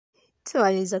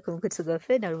Tuwaliza ku mukutu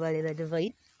gwaffe nalubalira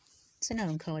divine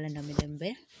sinalonkawala na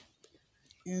mirembe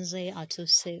nze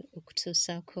atuuse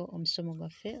okutuusaako omusomo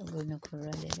gwaffe ogw'olunaku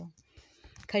olwaleero.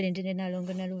 Kale ndine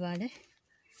nalongo nalubaale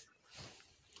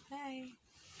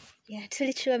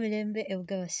tuli kiwa mirembe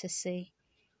ebugaba ssese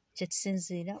gye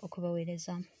tusinziira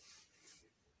okubaweereza.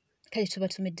 Kale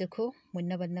tubatumiddeko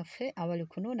mwenna bannaffe abali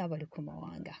kuno n'abali ku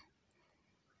mawanga,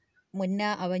 mwenna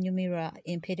abanyumirwa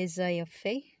empeereza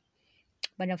yaffe,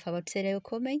 bannaffe abatuteerayo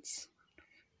comments,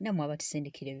 nammwe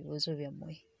abatusindikira ebibuuzo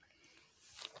byammwe.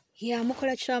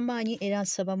 Mukola ky'amaanyi era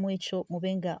nsaba mu ekyo mube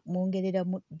nga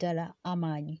mwongereramu ddala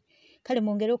amaanyi. Kale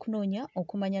mwongere okunoonya,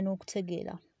 okumanya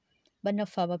n'okutegeera.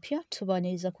 Bannaffe abapya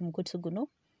tubaaniriza ku mukutu guno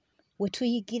we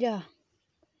tuyigira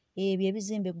ebyo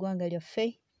ebizimba eggwanga lyaffe,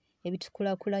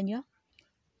 ebitukulaakulanya,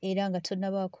 era nga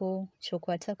tonnabaako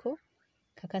ky'okwatako,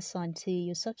 kakasa nti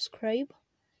you subscribe,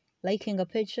 likinga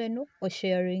page eno,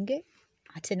 osharinge,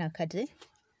 ate nakade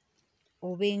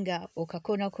obe nga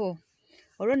okakonako.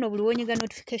 Olwo nno buli wonyiga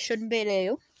notification bell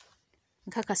eyo,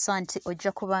 nkakasa nti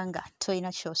ojja kubanga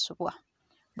toyina ky'osubwa.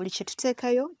 Buli kye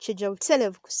tuteekayo kijja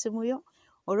butereevu ku ssimu yo,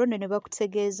 olwo nno ne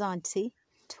bakutegeeza nti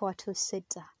twatuuse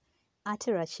dda.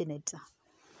 Ate lwaki nedda?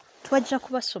 Twajja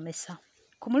kubasomesa.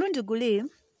 Ku mulundi guli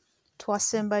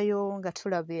twasembayo nga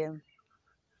tulabye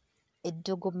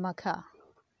eddogo mu maka.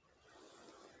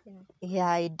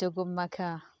 Eddogo mu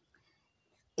maka.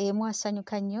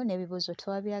 Mwasanyuka nnyo n'ebibuuzo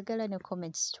twabyagala ne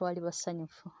comments twali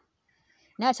basanyufu.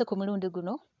 Naye ate ku mulundi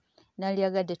guno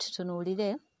nalyagadde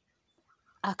tutunuulire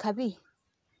akabi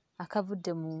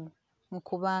akavudde mu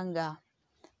kubanga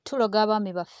tuloga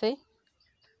abaami baffe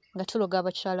nga tuloga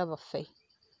abakyala baffe.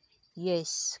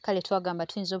 Yes, kale twagamba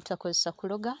tuyinza obutakozesa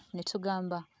kuloga ne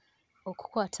tugamba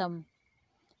okukwatamu.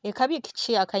 Ekabi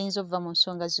kiki akayinza okuva mu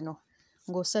nsonga zino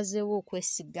ng'osazeewo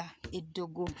okwesiga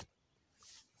eddogo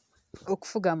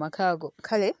okufuga amaka ago?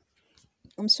 Kale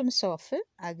omusomesa waffe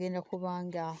agenda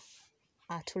kubanga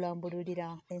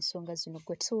atulambululira ensonga zino.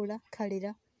 Gwe tuula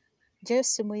kalira, gyayo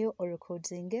ssimu yo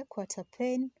orekodinge, kwata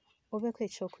pen obeeko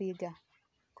ekyokuyiga,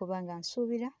 kubanga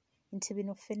nsuubira nti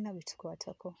bino ffenna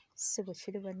bitukwatako. Si bwe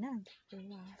kiri bannange?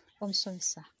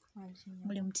 Omusomesa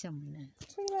muli mutya munnange?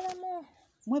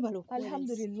 Mwebala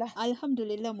okuweereza.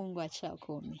 Alhamdulillah, Mungu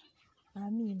akyakuumye.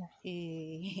 Amiina.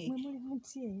 Mwe muli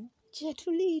mutye? Gye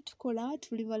tuli tukola,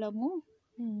 tuli balamu.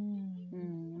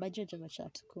 Bajjajja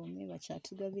bakyatukuumye,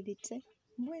 bakyatugabiridde.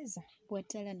 Mbweza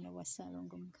bw'addala nno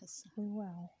wasaalongo mukasa.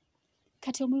 Weewaawo.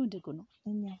 Kati omulundi guno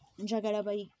njagala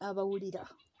abawulira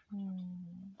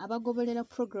abagoberera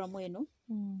puroguramu eno.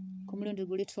 Ku mulundi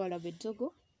guli twalaba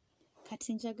eddogo,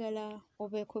 kati njagala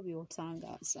obeeko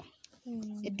by'otangaaza.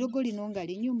 Eddogo lino nga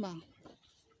linyuma,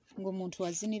 ng'omuntu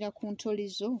azinira ku ntoli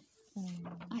zo,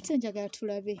 ate njagala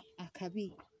tulabe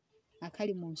akabi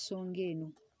akali mu nsonga eno.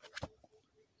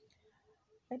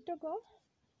 Eddogo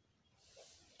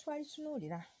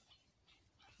twalitunuulira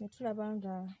ne tulaba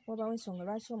nga wabaawo ensonga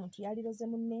lwaki omuntu yaliroze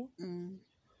munne,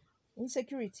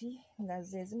 insecurity nga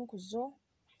ze zimu ku zo.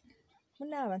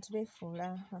 Munne abantu beefuula,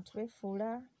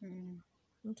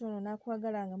 omuntu ono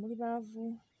n'akwagala nga muli baavu,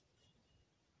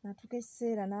 n'atuuka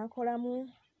ekiseera n'akolamu,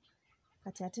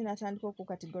 kati ate n'atandika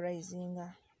okukategorizinga.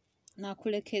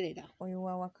 N'akulekerera. Oyo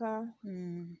wawaka,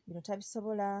 bino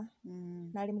tabisobola,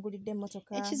 n'alimugulidde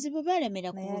emmotoka. Ekizibu balemera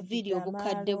ku vidiyo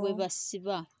obukadde bwe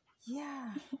basiba.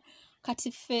 Kati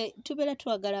ffe tubeera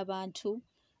twagala abantu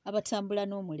abatambula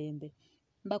n'omulembe.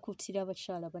 Mbakutira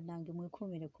abakyala bannange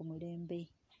mwekuumire ku mulembe.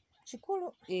 Kikulu.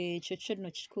 Ekyo kyo nno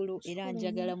kikulu, era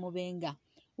njagala mubenga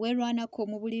weerwanako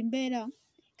mu buli mbeera.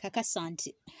 Kakasa nti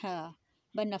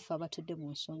bannaffe abatudde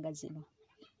mu nsonga zino,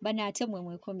 bano ate mwe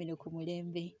mwekuumire ku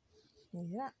mulembe.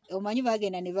 Omanyi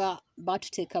bagenda ne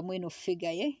batuteekamu eno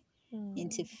figa ye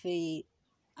nti ffe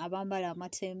abambala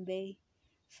amatembe,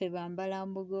 ffe bambala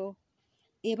mbugo,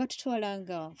 batutwala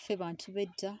nga ffe bantu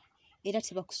bedda era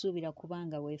tebakusuubira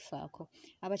kubanga weefaako.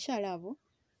 Abakyala abo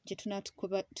gye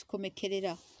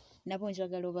tunaatukomekerera nabo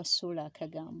njagala obasuula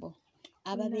akagambo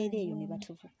ababeera eyo ne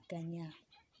batuvuganya.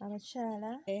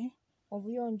 Abakyala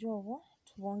obuyonjo obwo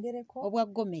tubwongereko, obwa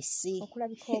gomesi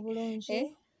okulabika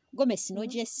obulungi. Gomesi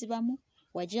n'ogyesibamu,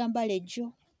 wajambala ejjo,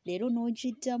 leero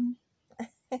n'ogiddamu,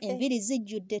 enviri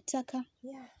zijjudde ettaka,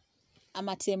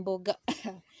 amatembo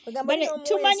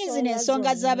tumanyi zino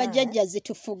ensonga z'abajjajja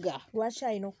zitufuga. Lwaki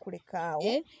alina okukulekaawo?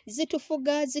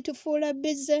 Zitufuga, zitufuula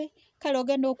bize. Kale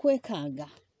ogenda okwekanga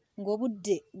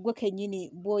ng'obudde gwe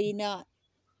kennyini bw'oyina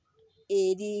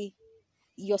eri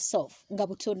yourself nga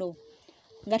butono,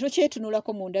 nga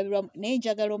tokyetunulako mu ndabirwamu. Naye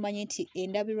njagala omanye nti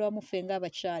endabirwamu ffe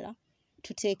ng'abakyala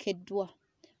tuteekeddwa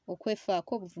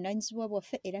okwefaako obuvunaanyizibwa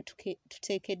bwaffe, era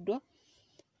tuteekeddwa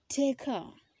teeka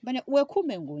bana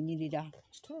weekuume ng'onyirira.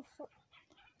 Kituufu.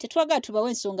 Tetwagala tubawe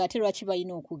ensonga ate lwaki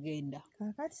balina okugenda.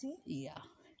 Kakati Yeah.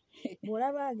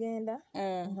 bw'olaba agenda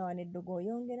nga wano eddogo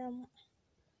oyongeramu.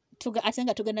 Ate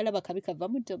nga tugenda laba kabi kava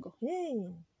mu ddogo.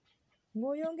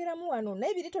 Ng'oyongeramu wano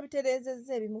naye biri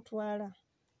tobitereezezza ebimutwala.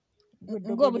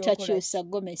 Ng'obutakyusa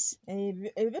gomesi.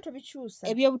 Ebyo tobikyusa.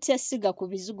 Eby'obutesiga ku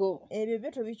bizigo. Ebyo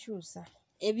byo tobikyusa.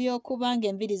 Eby'okubanga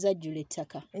enviri zajjula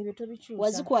ettaka. Ebyo tobikyusa.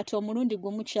 Wazikwata omulundi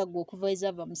gumu kyaggwa okuva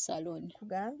ezava mu salooni.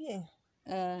 Kugambye.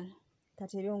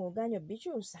 Kati ebyo ng'oganya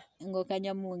obikyusa.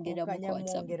 Ng'okanya mwongera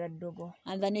mukwata ddogo.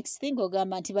 And the next thing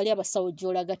ogamba nti bali abasawo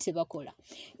gy'olaga tebakola.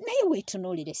 Naye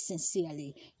weetunuulire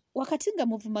sincerely. Wakati nga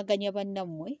muvumaganya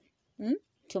bannammwe,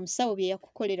 ti omusawo bye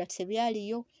yakukolera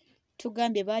tebyaliyo,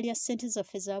 tugambye baalya ssente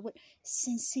zaffe zaabwe,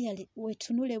 sincerely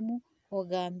weetunulemu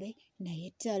ogambe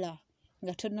naye ddala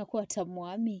nga tonnakwata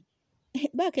mwami.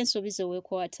 Baako ensobi ze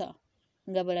weekwata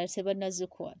nga balala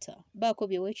tebannazikwata. Baako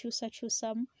bye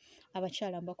weekyusakyusamu.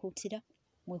 Abakyala mbakuutira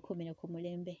mwekuumire ku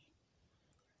mulembe.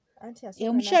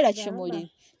 Omukyala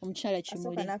kimuli. Omukyala kimuli.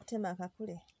 Asooka n'akutema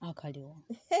akakule. Akaliwo.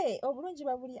 Obulungi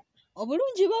babulya.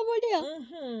 Obulungi babulya.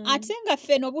 Ate nga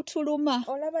ffeno butuluma.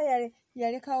 Olaba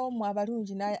yalekawo mu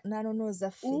abalungi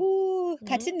n'anonooza ffe.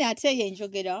 Kati ne ate eyo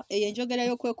enjogera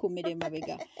y'okwekuumira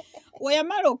emabega.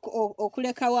 Weyamala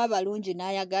okulekawo abalungi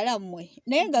n'ayagala mmwe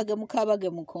naye nga gemukaaba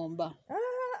gemukomba.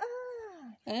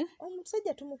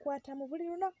 Omusajja tumukwata mu buli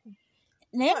lunaku.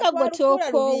 Naye nga gwe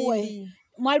tookoowe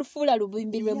mwalufuula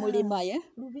lubimbi lwe mulima ye.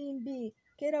 Lubimbi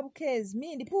keera bukeezi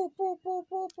mindi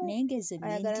puupuupuupu. Naye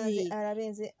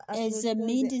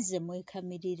ng'ezemmindi ze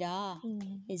mwekamirira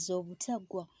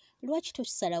ez'obutaggwa lwaki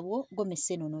tosalawo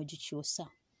gomesa eno n'ogikyusa?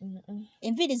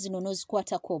 Enviiri zino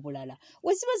n'ozikwatako obulala.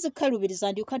 We ziba zikkalubiriza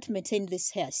and you can't maintain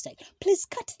this hairstyle. Please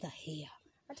cut the hair.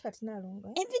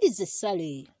 Enviiri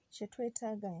zessale.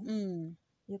 Kyetwetaga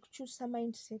ye kukyusa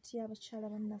mindset y'abakyala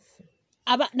bannaffe.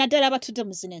 Naddala abatudde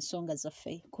mu zino ensonga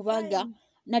zaffe kubanga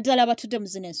naddala abatudde mu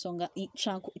zino ensonga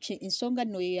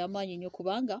nno ye y'amaanyi nnyo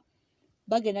kubanga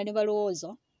bagenda ne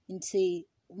balowooza nti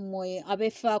mmwe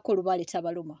abeefaako lubaleeta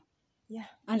baluma.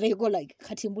 And they go like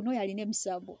kati mbuno yalina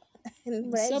emisambo.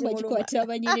 Emisambo gikwata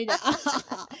abanyirira.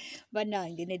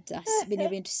 Bannange nedda bino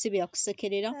ebintu si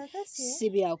byakusekerera si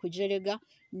byakujerega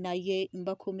naye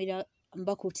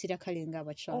mbakuutira kale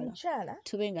ng'abakyala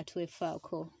tube nga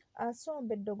twefaako.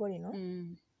 Asomba eddogo lino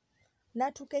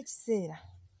n'atuuka ekiseera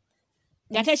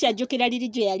nga takyajjukira liri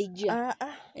gye yalijja.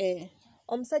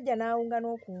 Omusajja n'awunga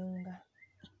n'okuwunga.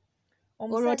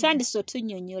 Olwo otandise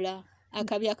otunnyonnyola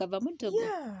akabi akava mu ddogo.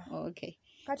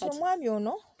 Kati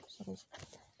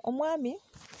omwami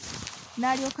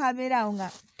n'alyoka abeeraawo nga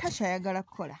takyayagala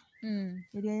kukola.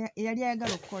 Yali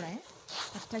ayagala okukola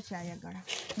kati takyayagala.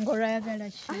 Ng'olwayagala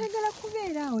ki? Ayagala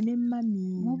kubeeraawo ne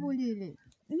mami. Mu buliri.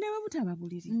 Ne bwe butaba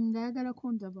buliri. Ng'ayagala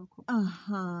kundabako.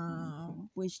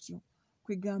 Bwe kityo.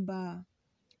 Kwegamba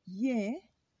ye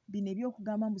bino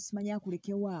ebyokugamba mbu simanyi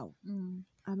akulekewaawo.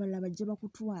 Abalala bajja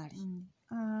bakutwale.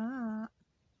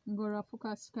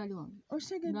 Ng'olwafuka asikali wange.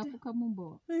 Otegedde. Ng'afuka mu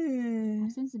mbowa.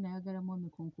 Sinzi nayagala mwami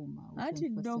kunkuuma. Anti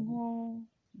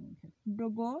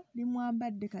ddogo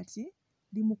limwambadde kati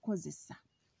limukozesa.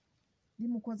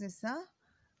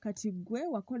 Kati gwe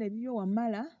wakola ebibyo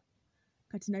wamala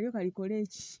kati nalyo kalikole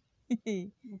eki.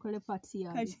 Mukole pati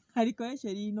yange. Kalikole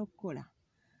kye lirina okukola.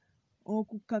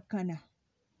 Okukakkana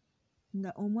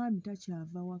nga omwami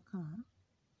takyava waka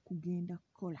kugenda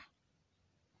kukola.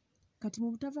 Kati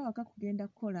mu butava waka kugenda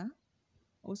kukola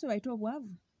obuse bayita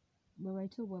obwavu. Bwe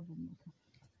bayita obwavu muka.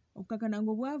 Okukakkana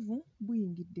ng'obwavu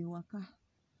buyingidde waka.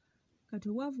 Kati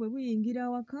obwavu bwe buyingira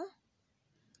waka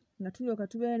nga tulyoka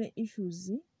tubeera ne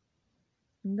issues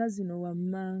nga zino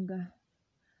wammanga.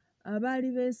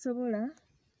 Abaali beesobola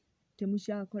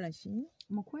temukyakola ki?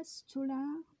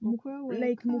 Mukwesitula,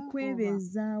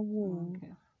 mukwebeezaawo.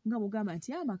 Nga bw'ogamba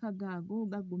nti amaka gaago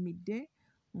gaggumidde,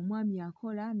 omwami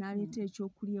akola n'aleeta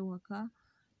ekyokulya ewaka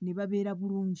ne babeera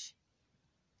bulungi.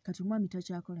 Kati omwami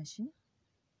takyakola ki?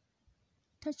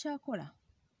 Takyakola.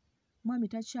 Omwami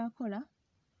takyakola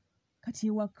kati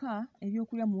ewaka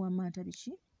ebyokulya muwammanta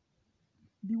biki?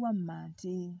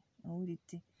 Biwammante.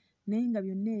 Owulidde. Naye nga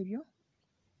byonna ebyo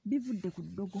bivudde ku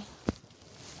ddogo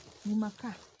mu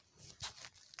maka.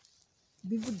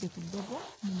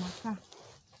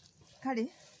 Kale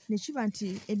ne kiba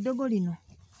nti eddogo lino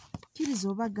kkiriza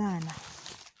oba gaana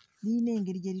lirina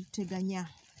engeri gye lituteganya.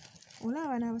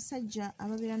 Olaba n'abasajja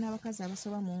ababeera n'abakazi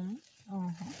abasoba mu omu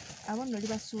abo nno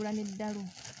libasuula n'eddalu.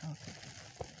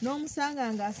 N'omusanga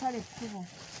ng'asala ekkubo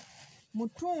mu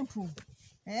ttuntu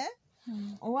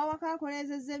owawaka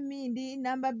akoleezezza emmindi,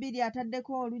 namba 2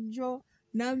 ataddeko olujjo,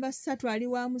 namba 3 ali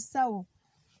wa musawo.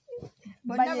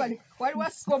 bonna bali waliwo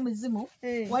asika omuzimu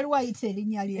waliwo ayita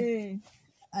erinnya lye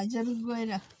ajja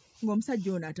bigwera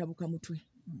ng'omusajja ono atabuka mutwe.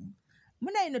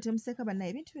 Munaye ino temuseka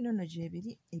bannaye, ebintu bino nno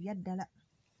gyebiri ebya ddala.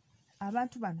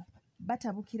 Abantu bano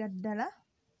batabukira ddala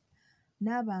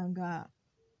n'abanga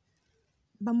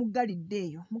bamuggalidde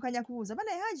eyo. Mukanya kubuuza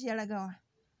bannaye Haaji yalagawa?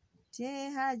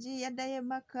 Haaji yaddayo e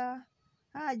Makka,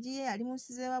 Haaji ali mu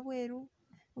nsi z'ewabweru.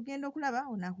 Ogenda okulaba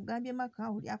ono akugambye Makka,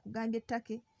 oli akugambye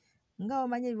ettake. Nga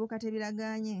omanyi ebibuuka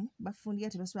tebiragaanye, bafundira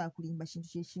tebasobola kulimba kintu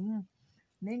kye kimu.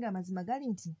 Naye ng'amazima gali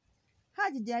nti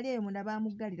Haaji gy'ali eyo munda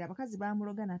baamuggalira, abakazi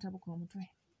baamuloga n'atabuka omutwe.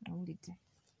 Awulidde?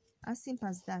 As simple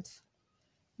as that.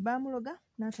 Baamuloga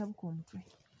n'atabuka omutwe.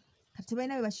 Kati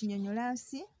tebalina bwe bakinyonnyola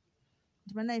nsi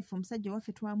nti bannayeffe omusajja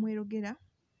waffe twamwerogera,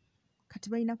 kati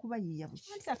balina kubayiiya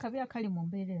buki. Anti akabi akali mu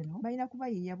mbeera eno balina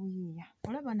kubayiiya buyiiya.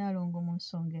 Olaba Naalongo mu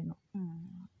nsonga eno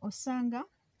osanga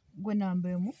gwe namba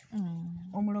emu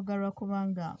omuloga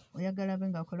lwakubanga oyagala be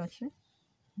ng'akola ki?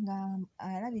 Nga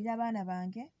alabirira abaana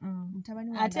bange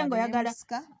mutabani ate ng'oyagala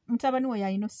mutabani we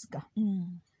yalina osika.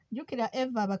 Jjukira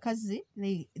Eva abakazi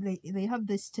they have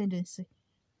this tendency.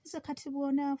 Nze kati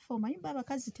bw'onaafa omanyi bo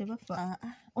abakazi tebafa.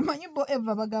 Omanyi bo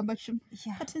Eva bagamba kimu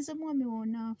kati nze mwami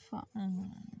w'onaafa.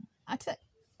 Ate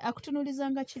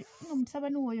akutunuulizanga kiri nga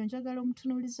mutabani woyo njagala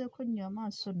omutunuulizeeko nnyo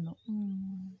amaaso nno.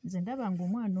 Nze ndaba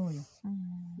ng'omwana oyo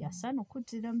yasaana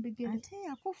okuddira mu bigere. Ate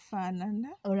yakufaanana.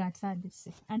 Olwo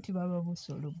atandise anti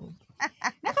bababuusa olubugo.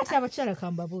 Nakati abakyala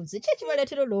kambabuuze ki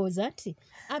ekibaleetera olowooza nti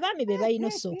abaami be balina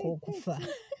osooka okufa?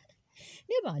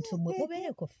 Ne bantu mmwe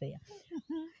mubeereko feya.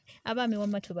 Abaami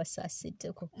wamma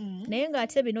tubasaasideko. Naye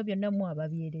ng'ate bino byonna mmwe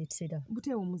ababyereetera.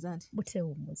 Buteewummuza nti?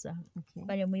 Buteewummuza.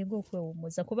 Bale muyige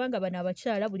okwewummuza kubanga bano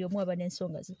abakyala buli omu aba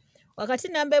n'ensonga ze. Wakati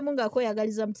namba emu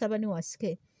ng'akweyagaliza mutabani wa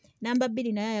sike, namba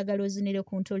bbiri naye ayagala ozinire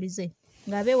ku ntoli ze.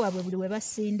 Ng'abeewaabwe buli we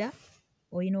basinda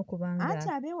olina okubanga. Ate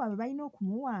abeewaabwe balina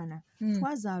okumuwaana.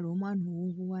 Twazaala omwana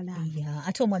ow'obuwala.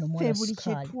 Ate omwana omuwala sukaali. Ffe buli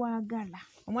kye twagala.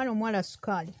 Omwana omuwala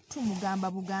sukaali. Tumugamba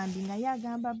bugambi nga ye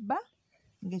agamba bba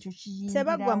ng'ekyo kiyingirawo.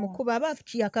 Tebagwa mu kkubo aba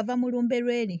yakava mu lumbe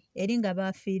lweri eri nga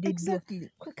baafiiriddwa.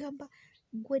 Kwegamba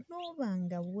gwe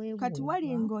n'obanga weewuuba. Kati wali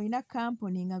ng'olina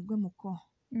kampuni nga ggwe muko.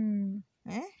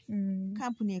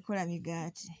 Kampuni ekola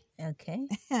migaati.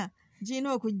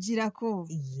 Girina okuggirako.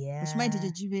 Okimanyi nti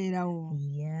ekyo kibeerawo.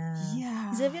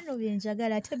 Nze bino bye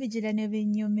njagala ate bigira ne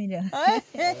binnyumira.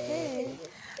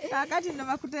 Akati nno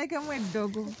bakuteekemu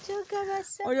eddogo.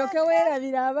 Olyoke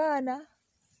weerabira abaana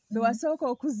be wasooka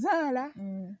okuzaala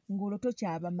ng'olwo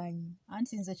tokyabamanyi.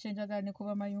 Anti nze kyenjagala ne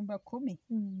kuba mayumba 10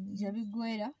 gye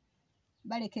biggwera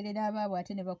balekerera abaabwe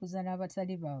ate ne bakuza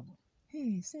n'abatali baabwe.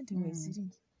 Ssente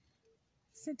weeziri.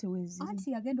 Ssente weeziri.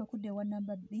 Anti yagenda okudda ewa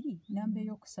namba 2 namba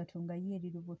eyokusatu nga ye eri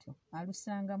lubuto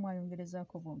alusangamu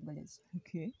ayongerezaako bwongereza.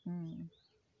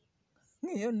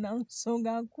 Eyo nno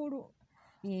nsonga nkulu.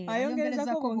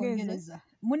 Ayongerezako bwongereza.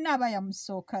 Munne aba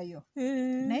yamusookayo.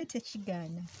 Naye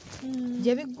tekigaana.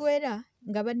 Gye biggwera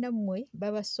nga bannammwe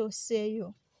babasooseeyo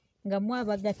nga mwe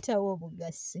abagattawo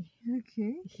obugasi.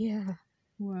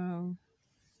 Wow.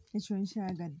 Ekyo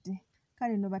nkyagadde.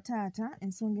 Kale nno bataata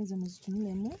ensonga ezo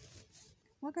muzitunulemu.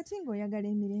 Wakati ng'oyagala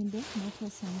emirembe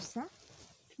n'okwesanyusa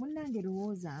munnange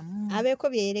lowoozaamu. Abeeko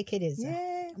bye yerekereza.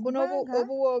 Buno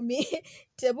obuwoomi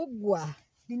tebuggwa.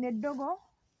 Lino eddogo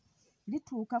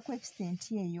lituuka ku extent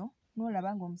eyo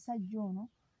n'olaba ng'omusajja ono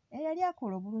eyali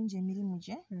akola obulungi emirimu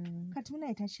gye kati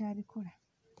munaye takyabikola.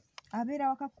 Abeera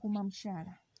waka kukuuma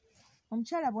mukyala.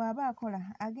 Omukyala bw'aba akola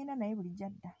agenda naye bulijjo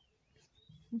adda.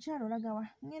 Mukyala olagawa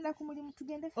ngenda ku mulimu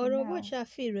tugende ffenna. Olwo oba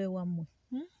okyafiirwa ewammwe.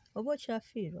 Oba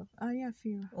okyafiirwa. Ani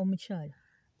afiirwa? Omukyala.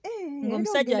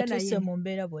 Ng'omusajja atuuse mu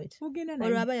mbeera bw'eti.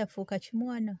 Olwo aba yafuuka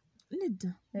kimwana.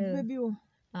 Nedda. Bebiwo.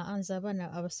 Nze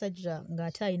abaana abasajja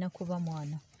ng'ate alina kuba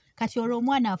mwana. Kati olwo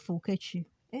omwana afuuke ki?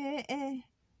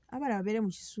 Abaana babeere mu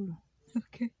kisulo.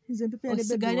 Nze mpipira ne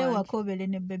bebi wange. Osigale waka obeere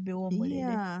ne bebi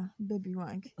w'omulere. Bebi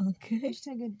wange.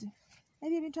 Ekitegedde.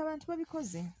 Ebyo ebintu abantu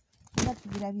babikoze. Nga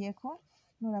tubirabyeko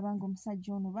n'olaba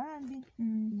ng'omusajja ono bambi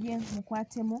ye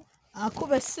mukwatemu.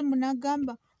 Akuba essimu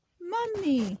n'agamba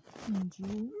mami.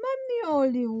 Mami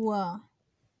oliwa?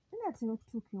 Natera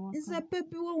okutuuka ewaka. Nze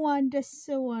bebi we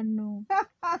wandesse wano.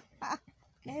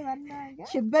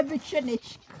 Kibebi kyo ne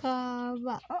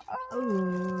kikaaba.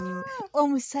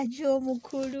 Omusajja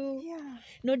omukulu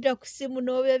n'odda ku ssimu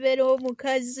n'obebera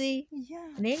omukazi.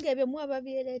 Naye ng'ebyo mu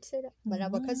ababyereetera bano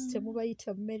abakazi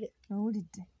temubayita mmere.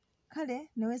 Owulidde? Kale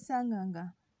ne weesanga nga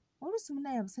oluusi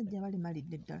munaye abasajja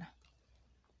balemalidde ddala.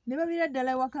 Ne babira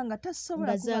ddala ewaka nga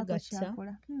tasobola kubaako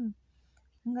kyakola.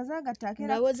 Nga zaagatta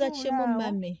akeera ngawoza kimu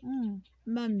mami.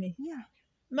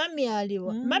 Mami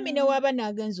aliwa. Mami ne waaba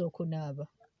n'agenza okunaaba.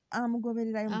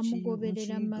 amugobererayo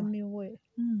amugoberera mami we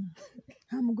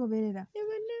amugoberera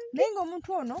naye ng'omuntu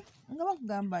ono nga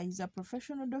bakugamba is a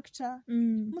professional doctor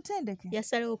mutendeke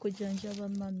yasalawo okujanjaba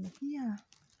mami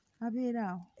abeera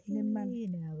awo ne mami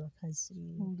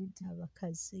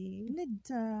abakazi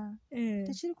nedda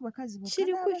tekiri ku bakazi bokka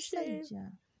n'abasajja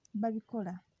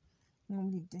babikola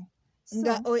owulidde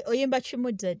nga oyimba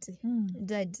kimu dadi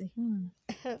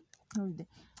owulidde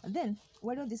then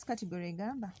waliwo this category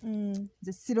egamba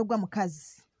nze sirogwa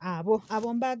mukazi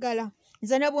abo mbaagala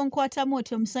nze ne bwenkwatamu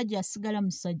oti omusajja asigala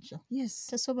musajja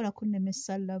tasobola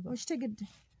kunnemesa laba okitegedde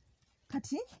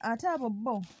kati ate abo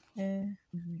bo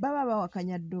baba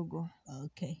bawakanya ddogo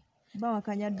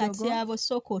kati abo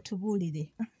sooka otubuulire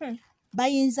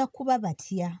bayinza kuba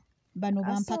batya bano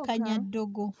bampakanya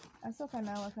ddogo asooka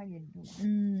n'awakanya eddogo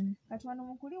kati wano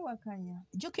mukuliwakanya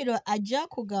jjukira ajja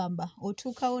akugamba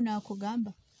otuukawo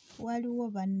n'akugamba waliwo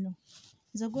banno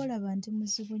nze gwolaba ndi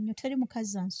muzibu nnyo teri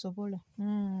mukazi ansobola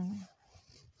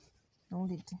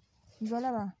owulidde nze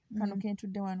olaba kano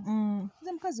kentudde wano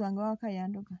nze mukazi wange wawaka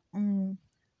yandoga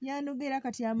yandoga era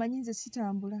kati amanyi nze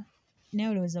sitambula naye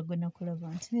olowooza gwe nakulaba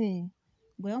nti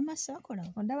gwe wamasa akola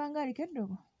ondaba nga aliko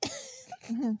eddogo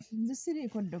nze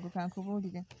siriiko ddogo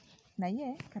kankubuulire naye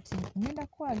kati ngenda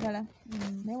kukwagala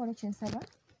naye waliwo kyensaba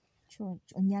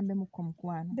onyambemukko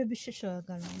mukwano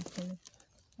bebishishoyagala nkole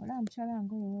olaba mukyala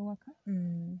wange oyo owewaka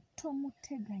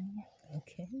tomuteganya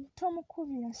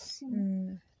tomukubira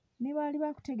ssimu ne baali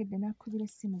bakutegedde nakukubira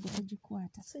essimu gwe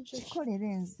togikwata kikolere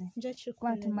nze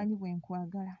kuba tumanyi bwe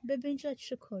nkwagala bebe nja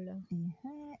kikola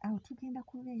awo tugenda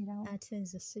kubeerawo ate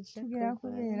nze sijja tugenda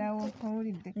kubeerawo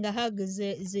owulidde nga hage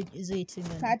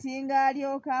zeyitingana kati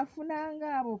ng'alyoka afunanga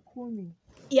abo 10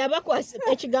 yabakwasa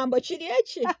ekigambo kiri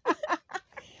eki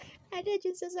ate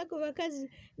ekinsosa ku bakazi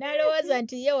n'alowooza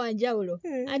nti ye wanjawulo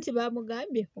anti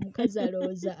bamugambye omukazi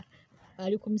alowooza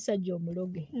ali ku musajja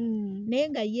omuloge naye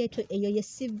nga yeeto eyo ye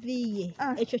CV ye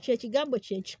ekyo kyekigambo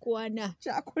kyekikwana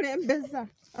kyakulembeza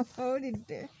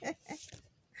owulidde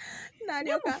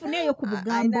namufuneeyo ku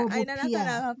bugambo obupya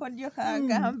akakodyo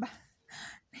kagamba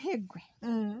naye gwe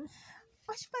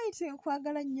okimanyi nti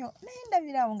nkwagala nnyo naye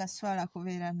ndabirawo nga swala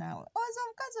kubeera naawe oza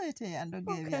omukazi oyo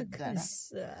teyandoga ebyaddala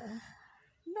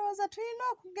ndowooza tulina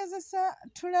okugezesa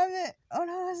tulabe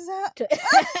olowooza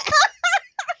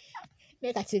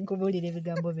naye kati nkubuulira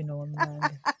ebigambo bino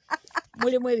wammanga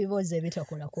mulimu ebibuuzo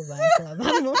ebitakola ku bantu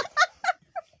abamu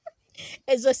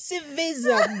ezo CV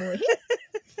zammwe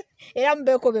era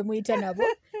mubeeko be muyita nabo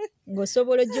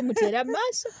ng'osobola ogimuteera mu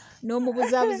maaso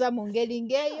n'omubuzaabuza mu ngeri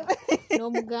ng'eyo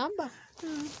n'omugamba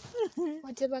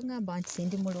wate bagamba nti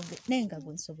ndi muloge naye nga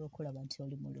gwe nsobola okulaba nti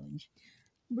oli mulungi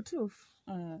butuufu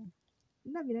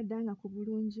ndabira ddala nga ku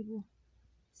bulungi bwo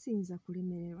siyinza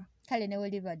kulemererwa kale ne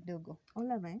weliba ddogo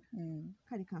olaba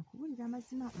kale kankubuulira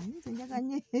amazima nze njaga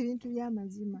nnyo ebintu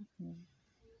by'amazima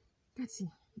kati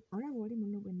olaba oli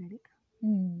muno gwe naleka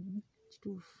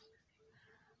kituufu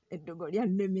eddogo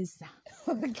lyannemesa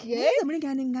nze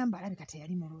mulengera ne ŋŋamba alabika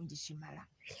teyali mulungi kimala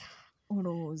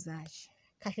olowooza ki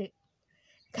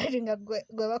kati nga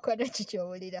gwe bakwata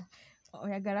kikyowulira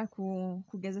oyagala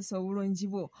kugezesa obulungi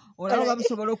bwo olaba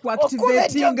babusobola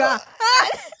okuactivatinga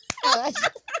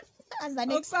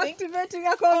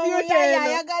okuactivatinga computer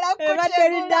eba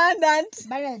redundant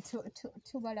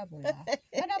tubalabula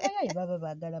bana bayayi baba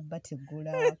baagala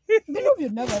bategula bino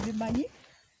byonna babimanyi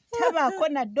tabaako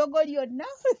na ddogo lyonna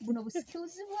buno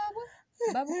busikiuzi bwabwe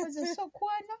babukozesa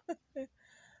okwana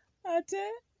ate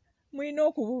mulina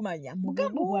okubumanya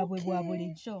mugambo bwabwe bwa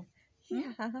bulijjo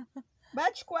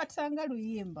bakikwatanga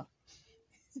luyimba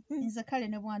nze kale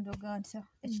ne bwandoga ntya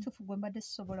ekituufu gwe mbadde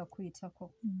sisobola kuyitako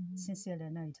sinsiala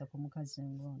nayita ku mukazi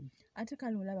ngono ate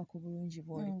kale olaba ku bulungi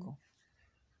bw'oliko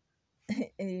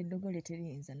eddogo lye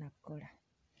teriyinza nakukola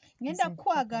ngenda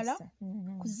kukwagala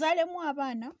kuzaalemu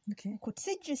abaana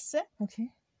kutijjise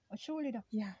okiwulira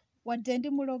wadde ndi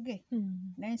muloge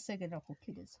naye nsegenda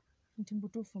kukkiriza nti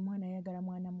mubutuufu omwana ayagala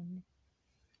mwana munne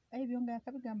ebyo nga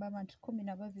yakabigamba abantu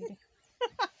 12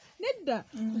 nedda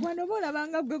gwano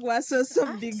boolabanga gwe gwasoose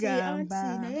obigamba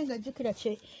naye nga jjukira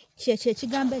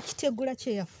kyekigambo ekitegula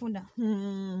kye yafuna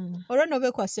olwo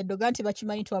noobeekwasa eddoga nti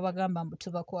bakimanyi twabagamba mbu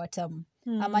tubakwatamu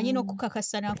amanyi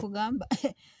n'okukakasa n'akugamba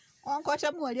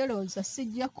wankwatamu wali olowooza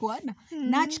sijja kwana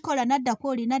n'akikola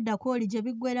naddako oli gye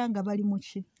biggwera nga bali mu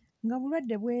ki nga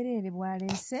bulwadde bwereere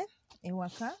bwaleese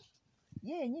ewaka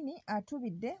ye yennyini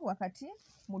atubidde wakati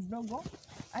mu ddogo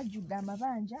ajjudde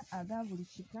amabanja aga buli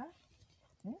kika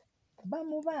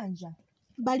bamubanja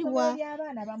baliwa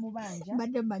abaana bamubanja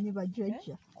badde manyi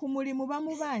bajjajja ku mulimu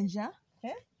bamubanja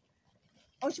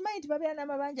okimanyi nti babeera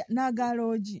n'amabanja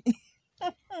n'agaloogi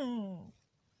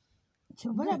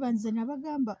Kyovala banze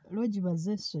nabagamba logi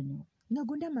baze ssonyiwa. Nga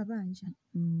gonda amabanja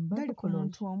gali ku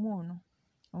muntu omwono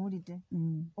owulidde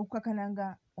okukakana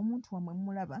nga omuntu wamwe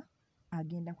mulaba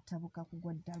agenda kutabuka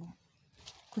kugwa ddalo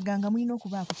kweganga mulina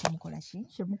okubaako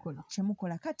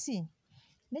kyemukola kati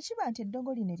nekiba nti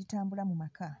eddogo lino eritambula mu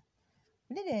maka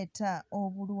lireeta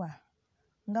obulwa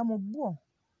nga mu bwo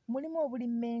mulimu obuli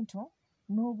mento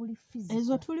n'obuli physical.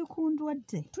 Ezo tuli ku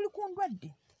ndwadde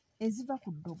eziva ku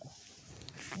ddogo.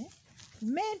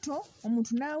 Mento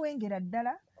omuntu n'awengera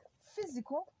ddala,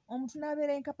 physical omuntu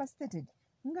n'abeera incapacitated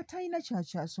nga talina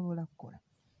kyakyasobola kukola,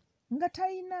 nga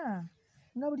talina,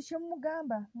 nga buli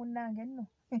kyemugamba munnange nno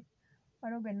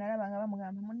waliwo gwe nalaba nga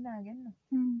bamugamba munnange nno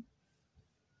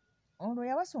olwo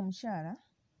yawasa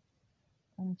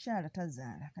omukyala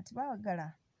tazaala kati baagala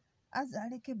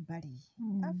azaaleko ebbali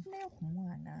afuneyo ku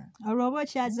mwana. Olwo oba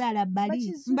okyazaala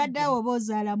bbali mbadde awo oba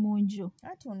ozaala mu nju.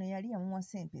 Ate ono yali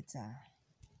yamuwasa empeta.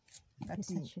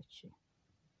 Kati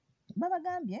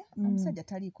babagambye omusajja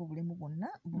taliiko bulemu bwonna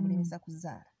bumulemesa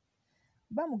kuzaala.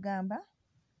 Bamugamba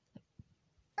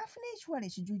afune ekiwala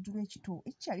ekijujjulu ekito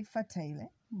ekikyali fertile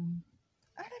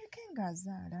alabike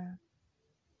ng'azaala.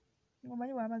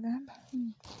 Omanyi wabagamba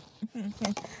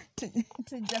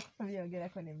tujja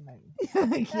kubyogerako ne mami.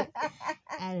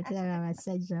 Tulaba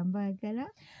abasajja mbaagala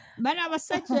bano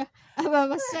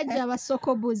abasajja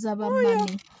abasokobuuza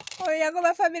bamami oyo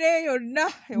yagoba famire ye yonna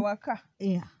ewaka.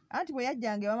 Anti bwe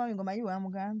yajjanga ewamami ngomanyi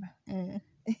wamugamba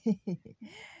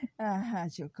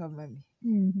kyokka mami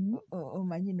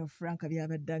omanyi no Franka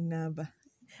byabadde aŋŋamba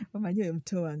omanyi oyo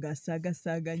muto wange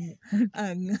asaagasaaga nnyo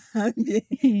aŋŋambye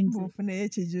bw'ofunayo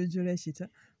ekijuujulu ekito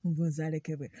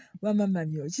mbunzaaleke bwe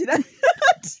wamamami okira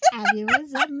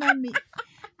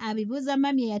abibuuza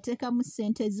mami eyateekamu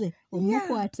ssente ze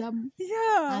omukwatamu.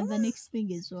 And the next thing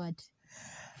is what?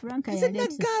 Franka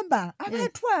nagamba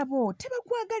abantu abo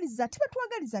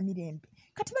tebatwagaliza mirembe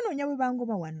kati banoonya bwe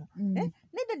bangoba wano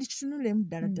nedda dikitunulemu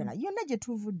ddala ddala yonna gye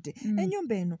tuvudde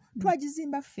ennyumba eno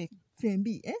twagizimba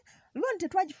fembi lwoni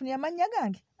tetwagifunira amannya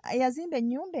gange yazimba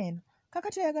ennyumba eno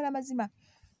kakati oyagala amazima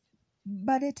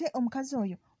baleete omukazi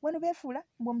oyo wano beefuula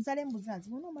mbw'omuzaala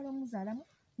embuzaazi wona omala omuzaalamu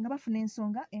nga bafuna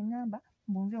ensonga eŋŋamba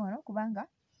mbunve wano kubanga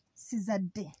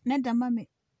sizadde. Nedda mami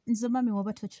nze mami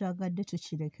waba tokyagadde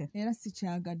tukireke. Era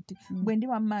sikyagadde bwe ndi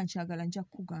wamma nkyagala nja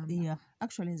kukugamba.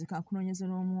 Actually nze kankunoonyeze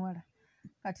n'omuwala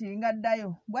kati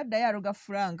ngaddayo bwaddayo aluga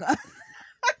Franka.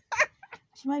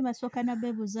 Kimanyi basooka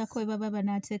nabeebuuzaako we baba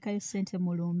banaateekayo ssente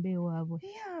mu lumbe waabwe.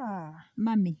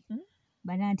 Mami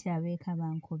bananti abeeka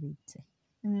bankubidde.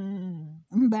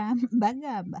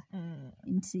 Bagamba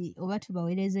nti oba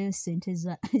tubaweerezeyo ssente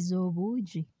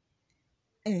ez'obuugi.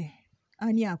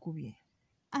 Ani akubye?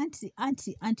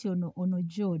 Anti ono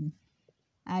John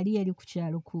ali eri ku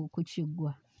kyalo ku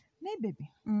kiggwa. Naye bebe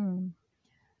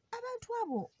abantu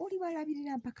abo oli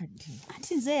balabirira mpaka ddi?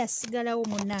 Anti nze yasigalawo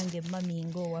munnange mami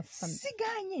ng'owaffe.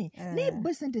 Siganye naye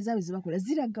bo ssente zaabwe zebakola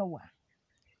ziragawa?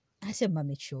 Ate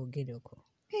mami kyogereko.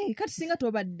 Kati singa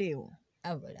tobaddeewo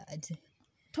abula ate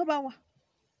tobawa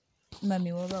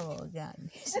mami waba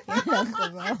wagambye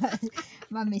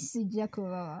mami sijja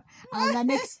kubawa. And the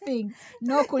next thing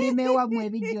n'okulima ewammwe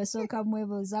ebijja osooka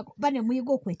mwebuuzaako bane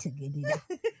muyiga okwetegerera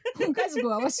omukazi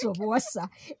gwe wawasa obuwasa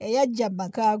eyajja mu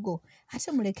makaago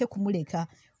ate muleke kumuleka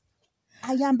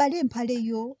ayambale empale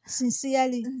yo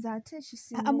sinsiyali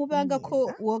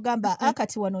amubangako wogamba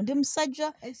akati wano ndi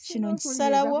musajja kino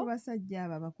nkisalawo. Basajja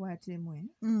abo bakwatemu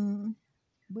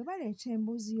bwe baleeta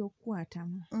embuzi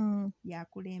y'okukwatamu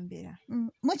yakulembera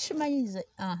mukimanyize.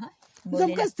 nze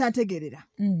omukazi tantegerera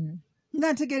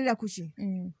nga ntegerera kuki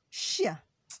sha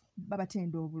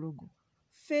babatenda obulogo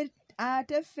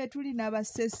ate ffe tuli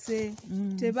n'abasese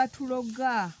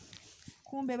tebatuloga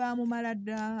kumbe bamumala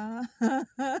dda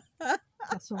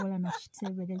tasobola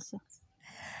nakiteebereza.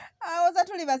 Awoza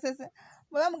tuli basese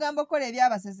bwe bamugamba okukola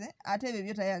ebyabasese ate ebyo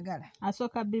byo tayagala.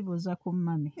 Asooka bibuuza ku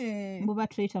mami mbuba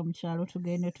tuyita mu kyalo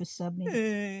tugende tusabe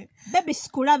bebi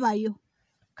sikulabayo.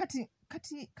 Kati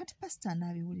pasita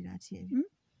anaabiwulira atya ebyo?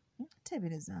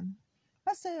 Teeberezaamu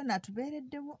pasita yo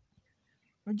naatubeereddewo.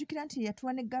 Ojjukira nti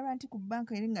yatuwa ne garanti ku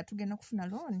bbanka eri nga tugenda kufuna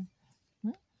looni.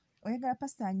 Oyagala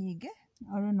pasita anyiige?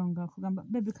 Olwono nga akugamba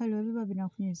bebi kale ebiba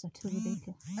binakunyiza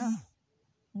tubireke.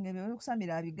 Ng'ebyo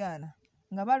olw'okusamira abigaana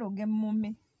nga baloga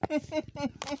emmume.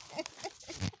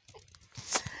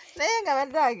 Naye nga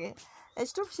baddage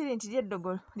ekituufu kiri nti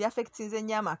ly'eddogo lyafekitinze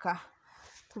nnyo amaka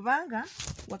kubanga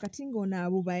wakati ng'ono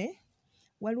abubaye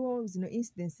waliwo zino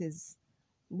incidences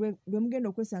lwe mugenda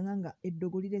okwesanga nga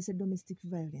eddogo lireese domestic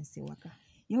violence ewaka.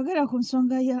 Yogera ku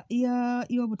nsonga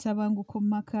y'obutabanguko mu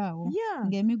makaawo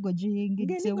ng'emiggo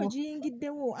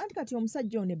giyingiddewo. Anti kati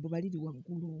omusajja ono ebbuba liri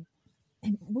waggulu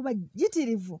buba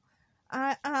jitirivu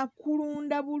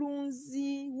akulunda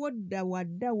bulunzi wadda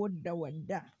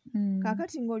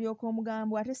kaakati ng'olyoka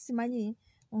omugambo ate simanyi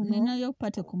ninayo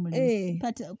pate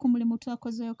ku mulimu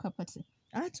twakozeyo kapate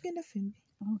tugenda fembi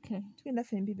okay tugenda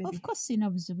fembi bebe of course sina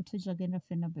buzibu tujagenda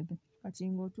fenna bebe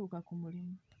kati ng'otuuka ku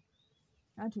mulimu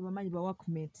anti bamanyi ba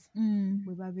workmate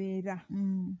bwe babeera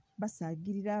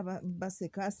basaagirira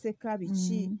basekaaseka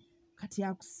biki kati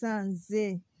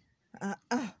akusanze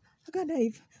aganda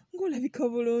iva ng'olabika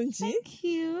bulungi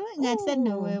ng'ate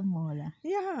neweemoola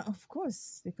yeah of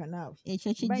course leka naawe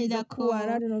ekyo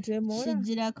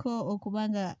kijirako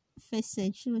okubanga fesi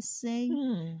ekyuse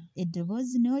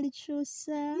eddoboozi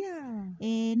n'olikyusa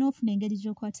n'ofuna engeri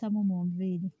gy'okwatamu mu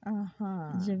nviiri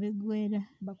gye biggweera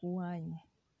bakuwaanye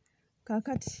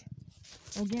kaakati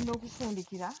ogenda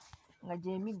okufundikira nga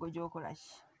gy'emiggo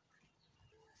gy'okolaki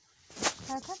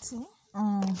kaakati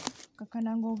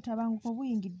kakananga obutabanguko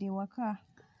buyingidde ewaka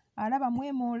alaba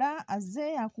mwemoola azze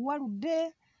akuwaludde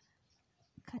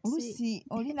oluusi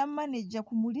olina maneja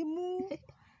ku mulimu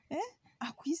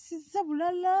akuyisizza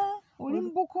bulala oli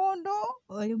mu bukondo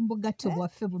oli mu bugatto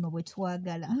bwaffe buno bwe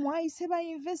twagala mwayise ba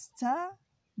investor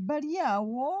bali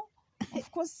awo of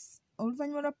course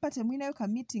oluvannyuma lwa pate mwinayo ka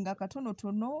meeting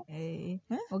akatonotono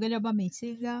ogenda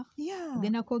bamiitinga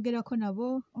ogenda kwogerako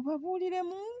nabo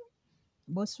obabuuliremu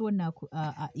bosi wonna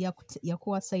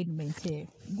yakuwa assignment eyo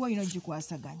gwe olina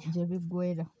ogikwasaganya gye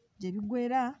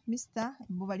biggweera mister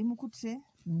bo bali mukutte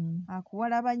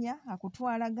akuwalabanya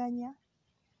akutwalaganya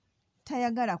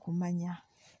tayagala kumanya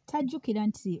tajjukira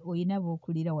nti oyina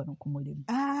b'okulira wano ku mulimu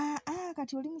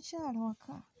kati oli mukyala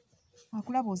waka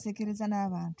akulaba osekereza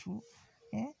n'abantu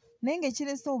naye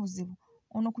ng'ekirese obuzibu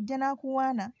ono kujja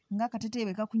n'akuwaana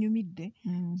ng'akateteewe kakunyumidde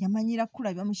yamanyira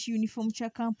kukulabya mu kiyunifoomu kya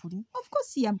kampuni of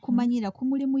course yakumanyira ku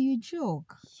mulimu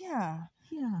yujoga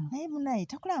naye munaye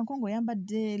takulaba nko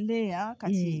ng'oyambadde leya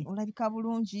kati olabika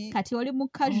bulungi kati oli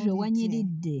mukazi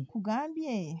owanyiridde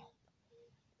kugambye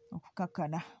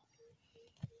okukakkana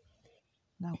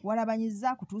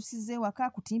ng'akuwalabanyiza kutuusiza ewaka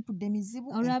kutimpudde mizibu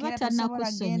olaba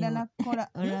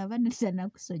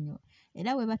tanakusonyiwa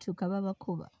era we batuuka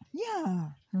babakuba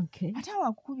ate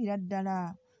wakukubira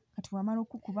ddala kati wamala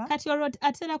okukuba kati olwo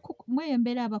atera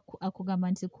mweyembeera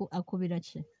akugamba nti akubira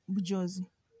ki bujoozi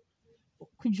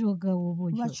kujogawo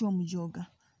obujo lwaki omujoga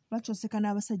lwaki oseka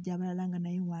n'abasajja abalala nga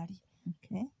naye waali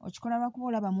okikola lwakuba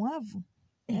olaba mwavu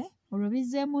olwo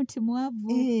bizzeemu nti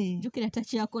mwavu jjukira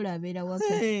takyakola abeera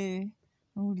waka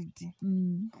owulidde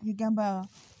bigamba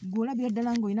gweolabira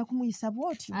ddala ng'olina kumuyisa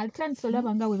bw'otyo atandisa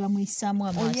olaba nga bwe bamuyisaamu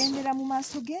amaaso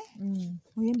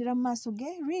oyendera mu maaso ge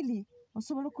really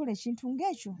osobola okukola ekintu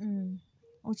ng'ekyo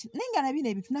naye nga nabino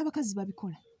ebintu n'abakazi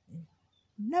babikola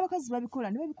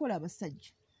ne babikola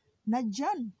abasajja najja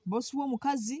bosi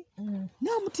w'omukazi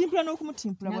n'amutimpula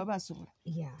n'okumutimpula bw'aba asobola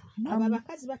abo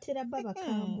abakazi batera bba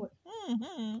bakambwe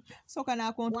sooka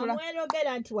n'akontola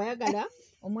wamwerogera nti wayagala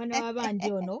omwana w'abandi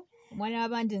ono omwana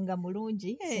w'abandi nga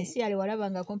mulungi sinsiale walaba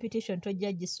nga competition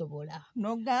tojja gisobola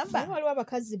n'ogamba waliwo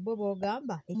abakazi bo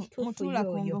b'ogamba ekituufu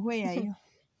yoyo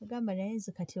ogamba naye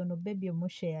nze kati ono bebi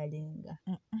omusheyalinga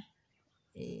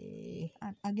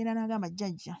agenda n'agamba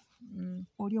jjajja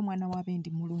oli omwana w'abendi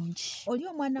mulungi oli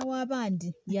omwana w'abandi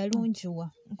yalungiwa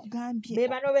nkugambye be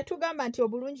bano be tugamba nti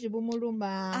obulungi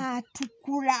bumuluma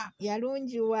atukula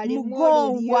yalungiwa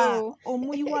mugongwa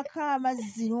omuyiwako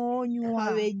amazzi n'onywa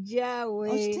abejjaawe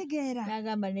okitegeera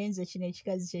n'agamba naye nze kino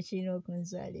ekikazi kye kirina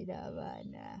okunzaalira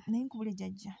abaana naye nkubule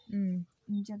jjajja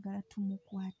njagala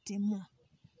tumukwatemu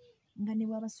nga ne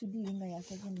bw'abasudiiri nga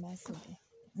yasaze mu maaso ge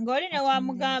ng'oli ne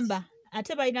wamugamba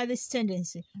ate balina this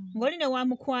tendency ng'oli ne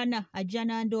wamukwana ajja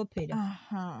n'andoopera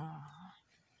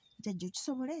jjajja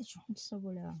okisobola ekyo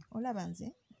nkisobola olaba nze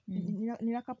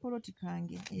nira kapoloti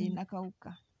kange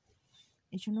nakawuka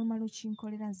ekyo n'omala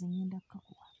okinkolera nze ngenda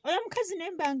kukakuwa oyo mukazi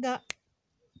naye mba nga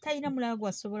talina mulala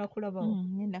gwasobola kulabawo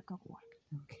ngenda kukakuwa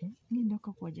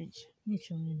jjajja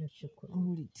ekyo ngenda kukikola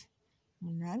owulidde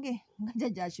munange nga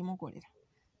jjajja akimukolera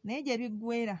naye gye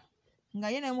biggweera nga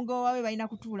ye n'omugoba waawe balina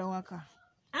kutuula waka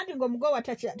anti ng'omugoba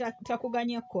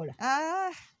takuganya kukola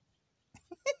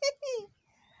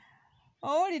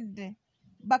owulidde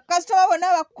bakasitoma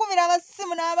bonna bakubira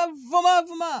amasimu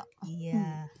n'abavumavuma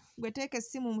gwe teeka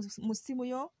essimu mu ssimu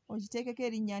yo ogiteekeko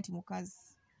erinnya nti mukazi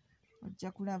ojja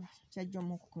kulaba kyajja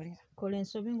omukukolera kola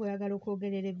ensobi ng'oyagala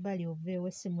okwogerera ebbali oveewo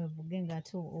essimu evuge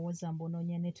ng'ate owoza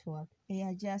mbonoonya network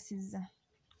ajasizza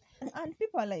and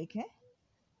people are like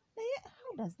naye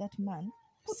how does that man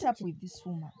put up with this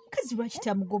woman mukazi lwaki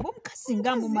tamugoba omukazi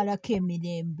nga amumalako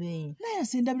emirembe naye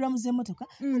asendabirwa mu z'emmotoka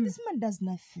and this man does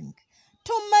nothing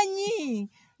tomanyi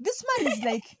this man is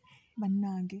like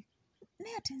bannange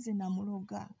naye ate nze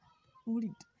namuloga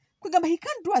owulidde kwegamba he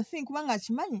can't do a thing kubanga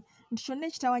akimanyi nti kyonna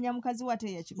ekitawanya mukazi we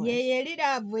ate yakikola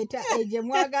yeyeliraavu gye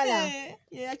mwagala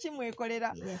yeyakimwekolera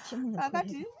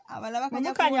akati abalaba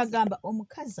omukanyi agamba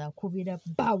omukazi akubira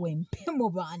bbawe mpe mu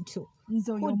bantu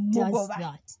nze oyo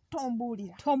mugoba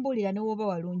tombuulira ne woba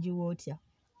walungi wootya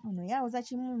ono yawoza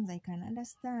kimu nze I can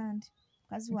understand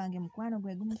mukazi wange mukwano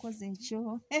gwe gumukoze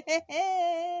ekyo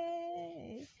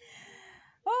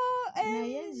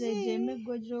naye nze gye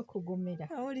emiggo gy'okugumira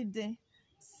owulidde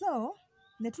so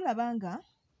ne tulaba nga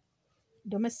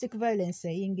domestic violence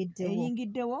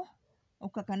eyingiddewo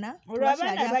okukakana olwo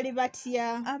abaana bali batya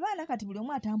abaana kati buli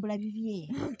omu atambula bibye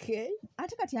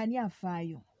ate kati ani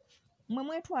afaayo mmwe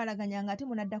mwetwalaganyanga ate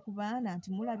munadda ku baana nti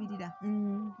mulabirira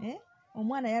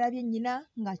omwana yalabye nnyina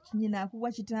nga nnyina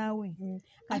akubwa kitaawe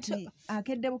kati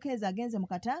akedde bukeezi agenze mu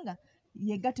katanga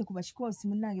yegatte kuba kikoosi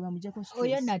munnange bamuggyeko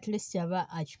oyo natulesi aba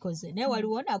akikoze naye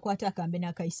waliwo naakwata akambe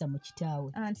n'akayisa mu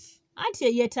kitaawe anti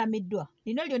eyeetamiddwa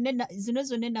zino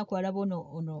zonna ennaku alaba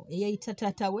ono eyeyita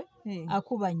taatawe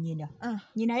akuba nnyina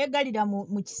nnyina yegalira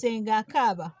mu kisenge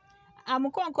akaaba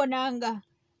amukonkonanga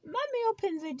mami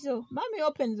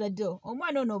open the door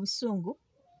omwana ono obusungu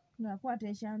ng'akwata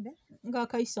ekyambe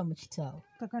ng'akayisa mu kitaawe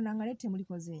kakananga naye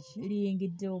temulikoze eki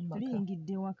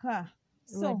liyingidde waka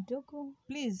so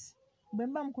please bwe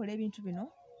mba mukola ebintu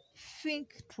bino think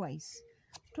twice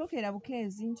tookera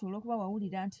bukeezi nti olw'okuba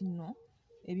wawulira nti nno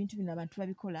ebintu bino abantu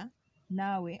babikola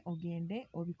naawe ogende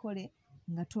obikole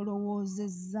nga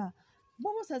tolowoozezza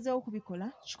bw'oba osazeewo okubikola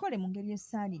kikole mu ngeri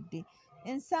esaanidde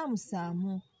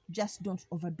ensaamusaamu just don't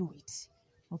overdo it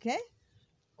okay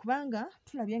kubanga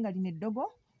tulabye nga lino eddogo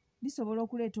lisobola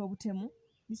okuleeta obutemu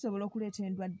lisobola okuleeta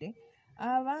endwadde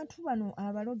abantu bano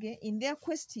abaloge in their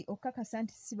quest okukakasa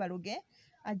nti si baloge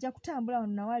ajja kutambula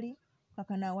wano nawali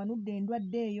kakana awanudde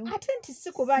endwadde eyo ate nti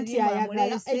si kuba nti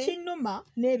ayagala ekinnuma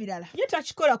n'ebirala ye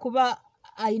takikola kuba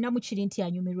ayina mukiri nti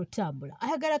anyumirwa otambula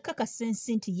ayagala kakasa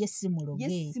ensi nti ye si muloge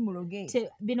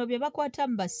bino bye bakwata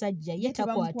mu basajja ye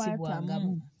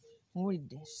takwatibwangamu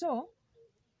owulidde so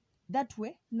that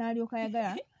way n'alyoka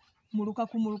ayagala muluka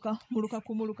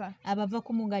kumuluka abava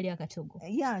ku mungali akatogo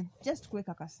just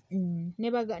kwekakasa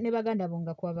ne baganda bo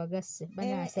nga kwabagasse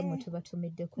banaase mwe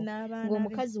tubatumiddeko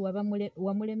ng'omukazi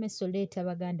wamulemesa oleeta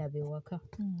baganda be waka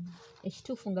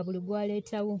ekituufu nga buli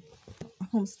gwaleetawo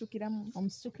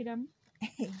omusitukiramu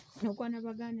n'okwana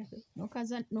baganda be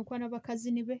n'okwana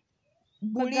bakazini be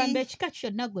bagamba ekika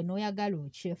kyonna gwe n'oyagala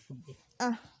okyefudde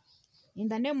in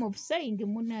the name of saying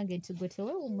munnange nti gwe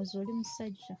teweewumuza oli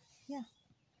musajja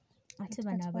ate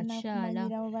bano abakyala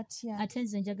ate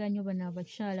nze njagala nnyo bano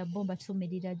abakyala bo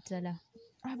mbatumirira ddala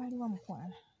abaliwa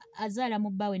mukwala azaala mu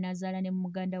bbaawe n'azaala ne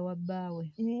muganda wa bbaawe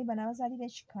bano abazaalira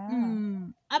ekika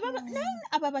abo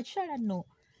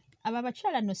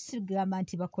abakyala nno sigamba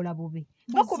nti bakola bubi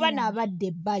bakuba n'abadde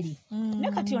ebbali ne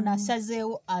kati ono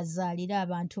asazeewo azaalire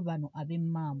abantu bano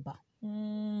ab'emmamba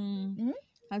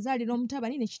azaalira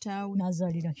omutabani ne kitaawe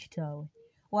n'azaalira kitaawe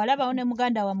walabawo ne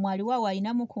muganda wammwe aliwaawo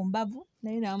ayinamu ku mbavu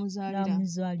naye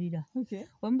n'amuzaalira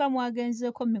bwe muba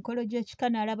mwagenzeeko mu mikolo gy'ekika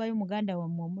n'alabayo muganda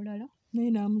wammwe omulala naye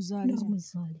n'amuzaalira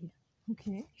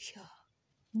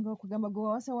ng'okugamba gwe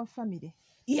wawasa wa famire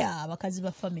abakazi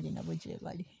ba famire nabo gye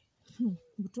bali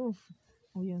butuufu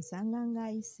oyo nsanga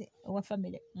ng'ayise owa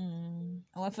famire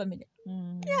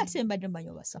naye ate mbadde mmanyi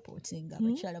obasapootinga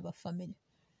abakyala ba famire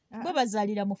bwe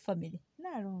bazaalira mu famire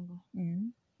naalongo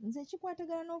nze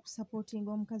kikwatagana n'okusapootinga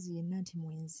omukazi yenna nti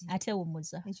mwenzi ate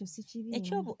wumuza ekyo si kibi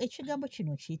ekigambo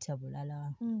kino kiyita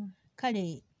bulala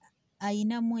kale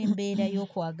ayinamu embeera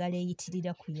y'okwagala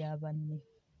eyitirira ku y'abanne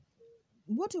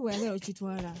bwoti bweyagala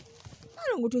okitwala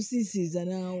alongo tosiisiriza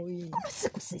naawe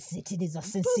sikusiisitiriza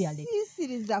sinsiale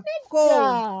tosiisirizako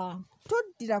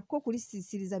toddirako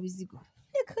kulisiisiriza bizigo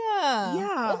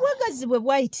obwagazi bwe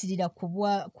bwayitirira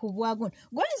ku bwaguno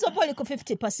gwoyinza oba oli ku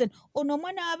 50% ono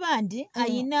omwana abandi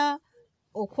ayina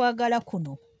okwagala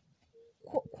kuno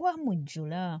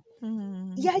kwamujjula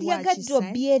yali agadde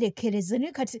obyerekereze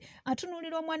naye kati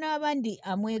atunuulira omwana abandi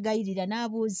amwegayirira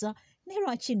n'abuuza naye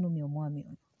lwaki nnumya omwami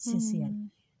ono sinsiyani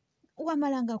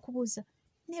wamala nga akubuuza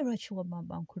naye lwaki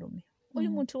wamamba nkulumya oli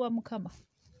muntu wa mukama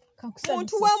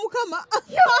muntu wa mukama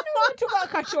muntu wa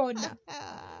katonda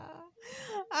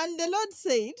and the Lord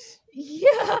said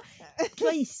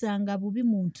twayisanga bubi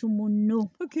muntu munno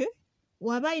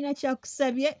waba alina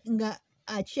kyakusabye nga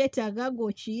akyetaaga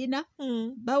ng'okiyina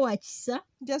bawa kisa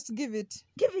just give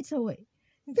it away.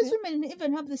 These women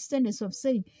even have the standards of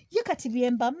saying ye kati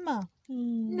byemba mma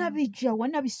nabijjawa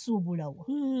nabisuubulawa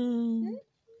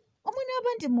omwana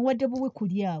abandi muwadde buwe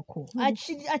kulyako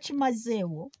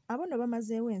akimazeewo abo no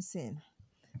bamazeewo ensi eno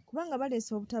kubanga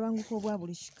baleese obutabanguko obwa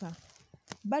buli kika.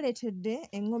 Baleetedde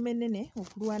eŋŋoma ennene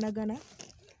okulwanagana.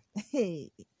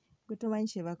 Gwe tomanyi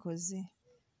kye bakoze.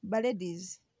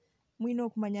 Baladies, mulina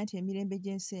okumanya nti emirembe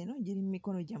gy'ensi eno giri mu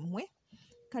mikono gyammwe.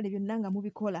 Kale byonna nga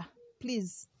mubikola,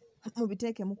 please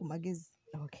mubiteekemu ku magezi.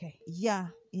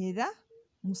 Era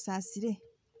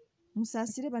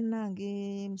musaasire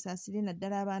bannange, musaasire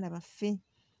naddala abaana baffe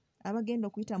abagenda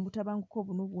okuyita mu butabanguko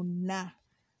buno bwonna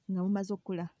nga mumaze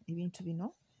okukola ebintu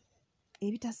bino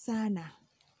ebitasaana.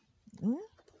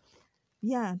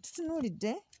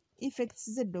 Tutunuulidde effects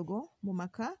z'eddogo mu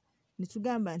maka ne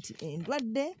tugamba nti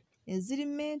endwadde eziri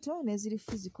mento n'eziri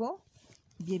physical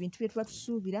by'ebintu bye tuba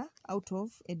tusuubira out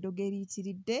of eddogo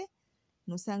eriyitiridde.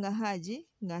 Nosanga Haji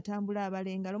ng'atambula abala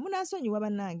engalo. Munaasonyiwa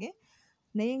bannange,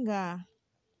 naye nga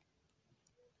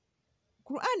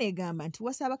Quran egamba nti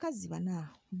wasa abakazi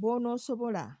bana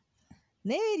b'onoosobola.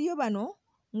 Naye eriyo bano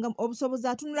nga obusobozi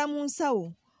atunula mu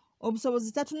nsawo,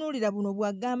 obusobozi tatunuulira buno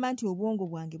bw'agamba nti obwongo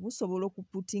bwange busobola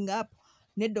okuputinga up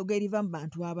n'eddogo eriva mu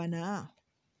bantu abana.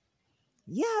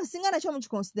 Singa nakyo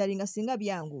mukikonsideringa singa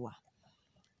byanguwa.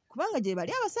 Kubanga gye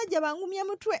bali abasajja bangumya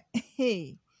mutwe.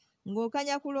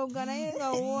 Ng'okanya kuloga naye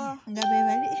nga wa. Nga be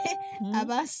bali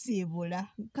abasiibula.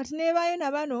 Kati neebaayo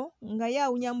na bano nga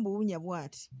yaawunya mu buwunya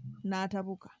bw'ati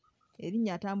n'atabuka.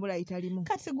 Erinnya atambula italimu.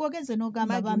 Kati gwogeze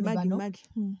n'ogamba abaami bano.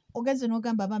 Ogeze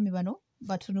n'ogamba abaami bano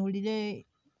batunuulire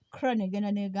Quran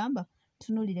egenda n'egamba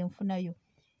tunuulire enfunayo.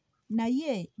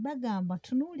 Naye bagamba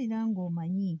tunuulira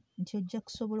ng'omanyi nti ojja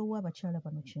kusobola owa abakyala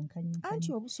bano kyenkanyi.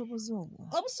 Anti obusobozi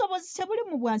obwo. Obusobozi tebuli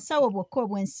mu bwansawo bwokka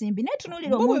obw'ensimbi. Naye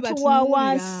tunuulira omuntu wa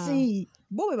wansi.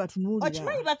 Bo bwe batunuulira.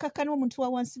 Okimanyi bakakkana omuntu wa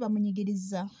wansi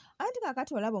bamunyigiriza. Anti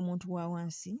kaakati olaba omuntu wa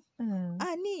wansi.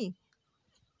 Ani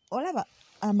olaba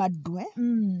amaddwe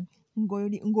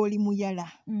ng'oli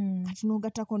muyala. Kati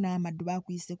n'ogattako n'amaddu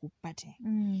baakuyise ku ppate.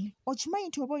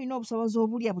 Okimanyi nti oba olina obusobozi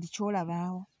obulya buli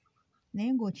kyolabaawo.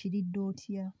 Naye ng'okiridde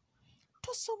otya?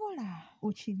 Tosobola.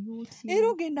 Okiri otya? Era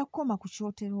ogenda kukoma ku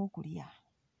kyotera okulya.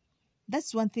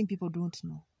 That's one thing people don't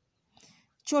know.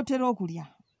 Kyotera okulya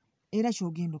era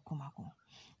kyogenda okukomako.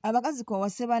 Abakazi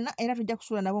kowase bana era tojja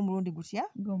kusula nabo omulundi gutya?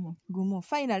 Gumu.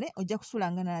 Finally ojja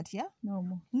kusulanga n'atya?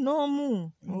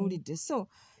 N'omu. Owulidde. So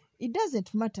it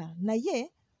doesn't matter.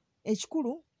 Naye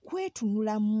ekikulu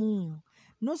kwetunulamu.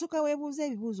 N'osooka weebuuza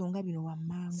ebibuuzo nga bino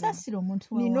wammanga. Saasira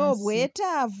omuntu wa wansi. Nina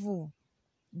obwetaavu.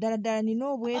 Ddala nina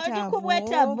obwetaavu.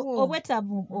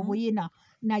 Obwetaavu obuyina.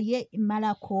 Naye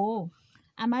malako.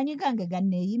 Amaanyi gange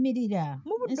ganneeyimirira.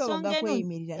 Mu budde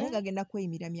gakweyimirira. Naye gagenda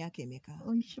kweyimirira myaka emeka?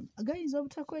 Gayinza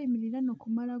obutakweyimirira no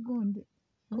kumala gonde.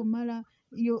 Kumala.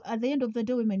 At the end of the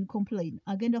day women complain.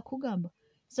 Agenda kugamba.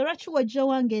 So lwaki wajja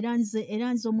wange era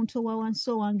nze omuntu owa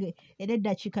wansi owange era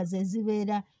eddakiika ze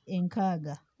zibeera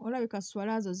enkaaga. Olabika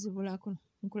swalazo zibulako.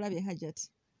 Nkulabye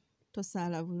Hajati.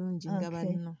 Tosaala bulungi nga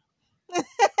banno.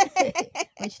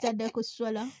 Ekitadde ku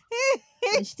swala.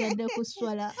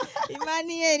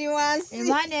 Imaani eri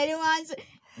wansi.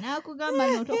 Nakugamba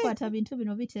n'otokwata bintu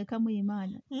bino biteekamu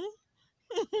imaana.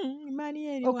 Imaani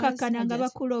eri wansi. Okakkana nga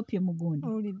bakuloopye mu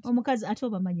gundi. Omukazi ate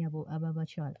obamanyi abo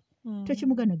abakyala.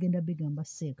 Tokimugana agenda bigamba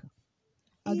seeka.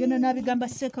 Agenda n'abigamba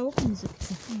seeka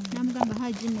wokumuzikisa. Namugamba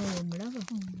Haji newe omulaba.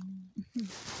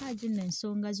 Haji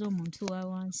n'ensonga z'omuntu wa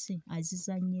wansi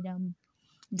azizanyiramu.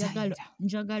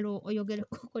 Njagala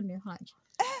oyogereko ne Haji.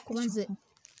 Kuba nze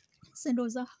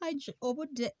ndowooza Haji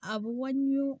obudde abuwa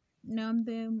nnyo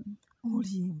nambeemu.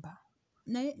 Olimba.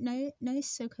 Naye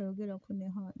seeka yogerako ne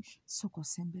Haji. Soko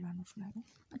sembera n'otulabe.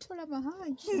 Ate olaba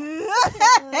Haji.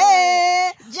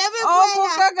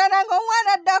 Okukagana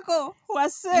ng'omwana addako.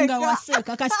 Waseeka. Nga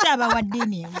waseeka. Kasita abawa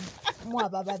ddiini emu.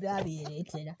 Mwaba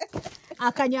babyereetera.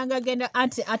 Akanyanga agenda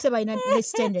ate balina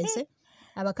this tendency.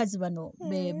 Abakazi bano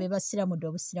be basiramudde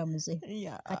obusiramuze.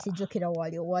 Kati jjukira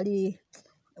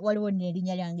waliwo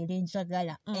n'erinnya lyange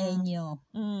lyenjagala ennyo.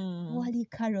 Wali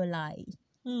Caroline.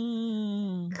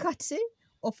 Kati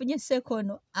ofunye seeko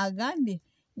ono agambye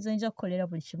nze nja kukolera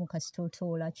buli kimu kasita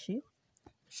otoola ki?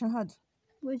 Shahada.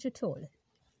 Wegitoole.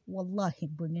 Wallahi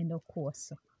gwe ngenda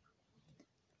okuwasa.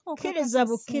 Kkiriza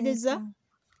bukkiriza.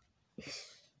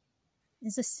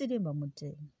 Nze sirimba mu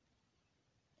ddiini.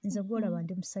 Nze gwolaba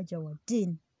ndi musajja wa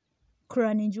ddiini.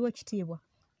 Quran njiwa ekitiibwa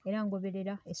era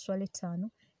ngoberera esswala 5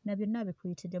 na byonna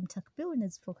bikuyitidde mu takbiru ne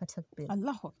zifuuka takbiru.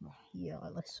 Allahu Akbar. Ya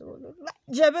Rasulullah.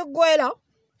 Gye biggwera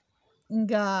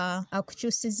nga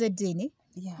akukyusizza eddiini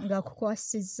nga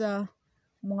akukwasizza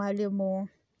mwalimu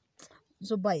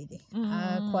Zubairi.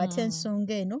 Akwate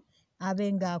ensonga eno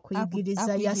abenga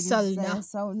akuyigiriza ya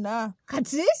salina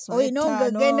kati oyina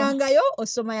ongegendangayo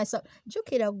osoma ya salina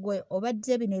jjukira gwe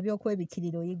obadde bino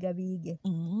ebyokwebikirira oyiga biige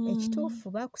ekituufu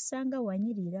bakusanga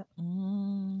wanyirira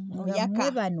nga mwe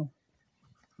bano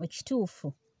ekituufu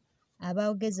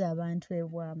abaogeza abantu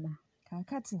ebwama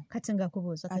kati nga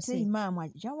kubuuza ate imaamu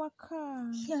ajja waka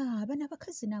bano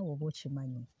abakazi naawe oba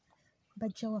okimanyi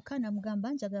bajja waka namugamba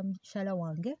njagala mukyala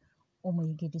wange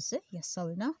omuyigirize ya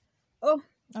salina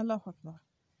Allahu akbar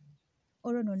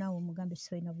olwo no naawe omugambe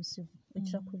soyina buzibu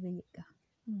ojja kubiyiga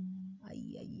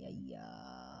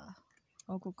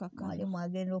okukaka mwalimu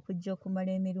agenda okujja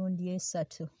okumala emirundi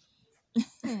 3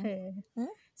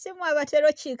 si mwabatera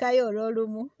okiikayo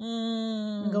olw'olumu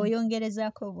nga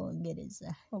oyongerezaako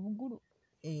bwongereza obugulu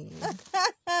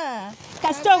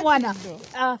kasita omwana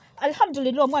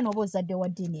alhamdulillah omwana oba ozadde wa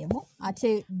ddiini emu ate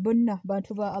bonna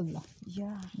bantu ba Allah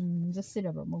nze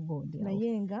siraba mugondera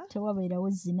naye nga tewabeerawo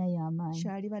zina y'amaanyi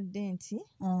kyali badde nti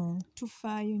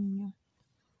tufaayo nnyo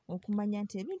okumanya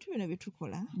nti ebintu bino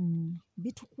byetukola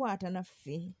bitukwata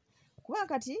naffe kuba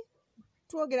kati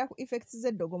twogera ku effects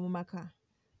z'eddogo mu maka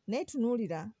naye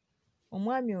tunuulira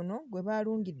omwami ono gwe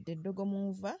baalungidde eddogo mu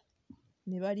nva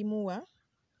ne balimuwa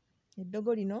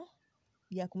eddogo lino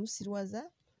lyakumusirwaza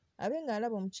abe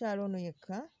ng'alaba omukyala ono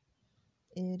yekka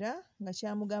era nga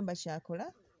kyamugamba kyakola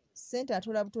ssente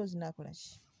atola butoozi n'akola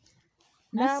ki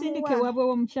nasindika ewaabwe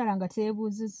w'omukyala nga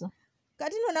teebuuzizza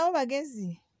kati no nabo bagezi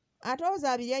atooza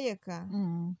abirya yekka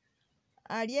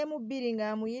alyemu 2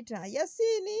 ng'amuyita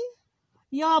Yasiini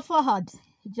ya Fahad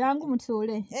jangu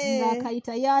mutuule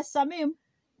ng'akayita ya Samim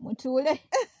mutuule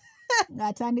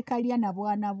ng'atandika lya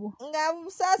nabwanabwo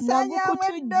ng'amusaasaanyamu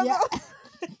eddogo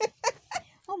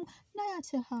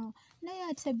naye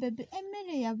ate bebe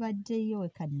emmere yabaddeyo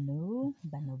kano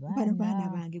bano baana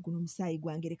bange guno omusaayi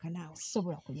gwange leka naawe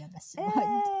sobola kulya nga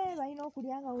siwadde balina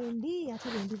okulya nga wendi ate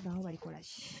bendivaawo balikola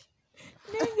ki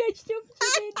nange ekituufu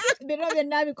bino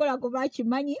byonna abikola kuba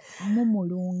kimanyi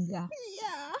mumulunga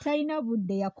talina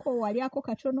budde yakoowa lyako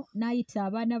katono n'ayita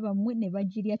abaana bammwe ne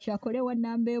bagirya kyakolewa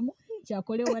namba 1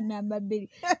 kyakolewa namba 2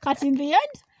 kati in the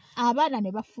end abaana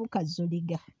ne bafuuka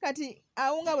zoliga kati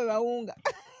awunga bwe bawunga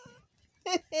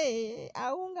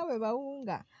awunga bwe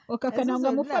bawunga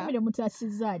okakananga mu famire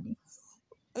mutasizaani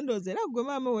ndowooza era gwe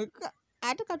maama wekka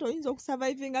ate kati oyinza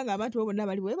okusurvivinga ng'abantu bo bonna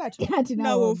bali bwe batyo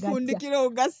nawe ofundikira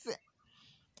ogasse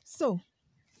so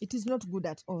it is not good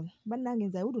at all bannange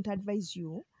nze I wouldn't advise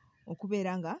you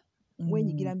okubeera nga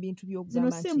wenyigira mu bintu by'okugamba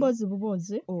nti zino simbozi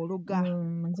bubozi ologa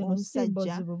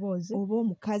omusajja oba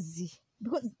omukazi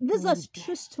because these are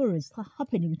true stories that are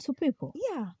happening to people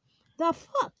they are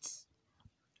facts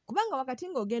kubanga wakati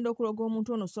ng'ogenda okuloga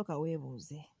omuntu ono sooka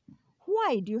weebuuze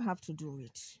why do you have to do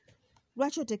it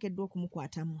lwaki oteekeddwa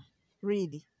okumukwatamu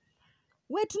really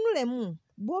weetunulemu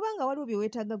bw'oba nga waliwo bye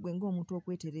weetaaga gwe ng'omuntu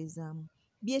okwetereezaamu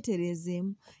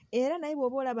byetereezeemu era naye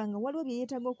bw'oba olaba nga waliwo bye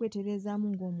yeetaaga okwetereezaamu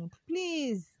ng'omuntu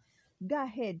please go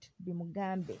ahead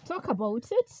bimugambe talk about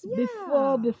it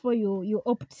before you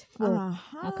opt for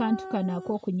akantu kano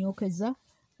ak'okunyookeza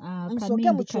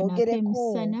kamindi kano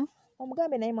ak'emisana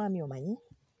omugambe naye mwami omanyi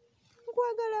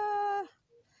nkwagala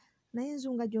naye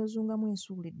enzunga gy'ozungamu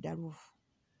ensuula eddalu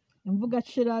envuga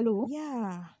kiralu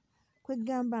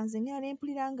kwegamba nze ngera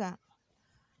nempulira nga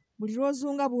buli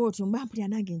lwozunga bw'otyo mba mpulira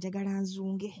nange njagala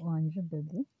nzunge wanje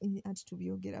bebi anti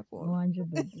tubyogerako wanje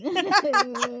bebi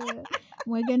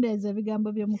mwegendereza ebigambo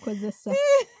byemukozesa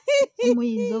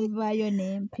muyinza okuvaayo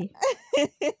n'empi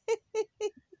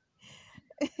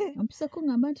ompisa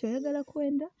kuŋŋamba nti oyagala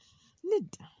kwenda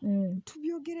nedda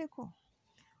tubyogereko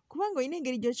kubanga olina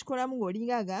engeri gy'okikolamu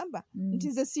ng'olinga agamba nti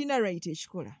nze siina right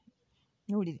ekikola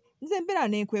owulire nze mbeera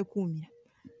nenkwekuumira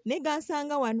naye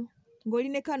gansanga wano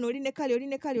ng'oline kano oline kale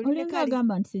oline kale oline kale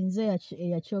agamba nti nze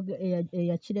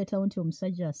eyakireetawo nti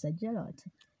omusajja asajjalaata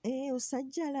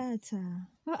osajjalaata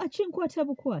kinkwata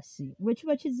bukwasi bwe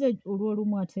kiba kizze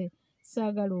olw'olumu ate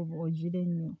saagala ogire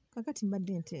nnyo kakati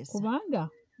mbadde nteesa kubanga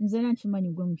nze era nkimanyi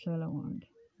gwe mukyala wange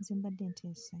nze mbadde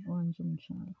nteesa wanje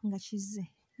mukyala nga kizze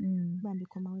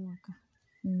bambikomawo ewaka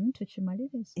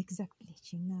tukimaliriza exactly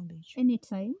kiŋŋamba ekyo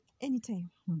anytime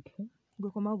okay gwe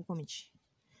komawo bukomi ki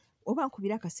oba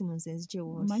nkubira akasimu nze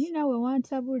nzikyewooli omanyi naawe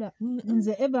wantabula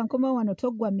nze eva nkoma wano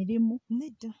toggwa mirimu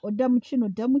nedda odda mu kino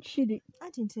odda mu kiri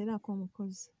anti nteerako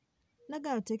omukozi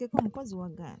nagala oteekeko omukozi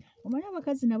wagaana omanyi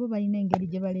abakazi nabo balina engeri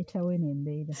gye baleetawo eno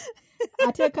embeera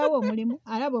ateekawo omulimu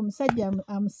alaba omusajja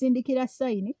amusindikira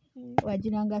sayini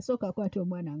wagira ng'asooka akwata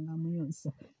omwana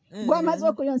ng'amuyonsa gw'amaze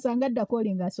okuyonsa ng'addako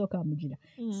oli ng'asooka amugira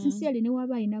sinsiali ne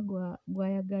waba alina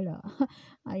gw'ayagala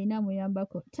alina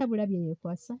amuyambako tabula bye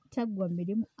yeekwasa taggwa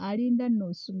mirimu alinda nno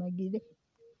osumagire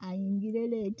ayingire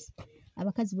leeti.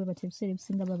 Abakazi bwe batyo ebiseera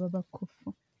ebisinga baba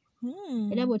bakkufu.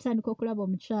 Era bw'otandika okulaba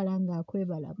omukyala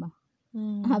ng'akwebalama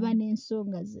aba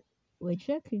n'ensonga ze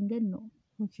weekyekinga enno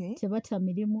tebata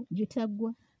mirimu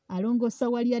gitaggwa alongoosa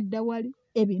wali adda wali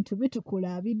ebintu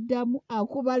bitukula abiddamu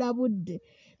akubala budde.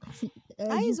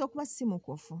 Ayinza okuba si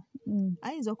mukofu,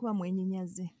 ayinza okuba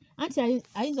mwenyinyaze, anti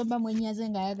ayinza okuba mwenyinyaze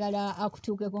ng'ayagala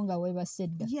akutuukeko nga weebase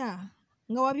dda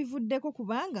nga wabivuddeko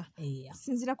kubanga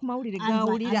sinzira ku mawulire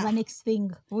gawulira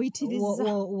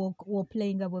oyitiriza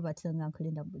woplayinga bwe batyo nga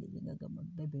nkulinda buliringa gama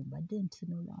bebe mbadde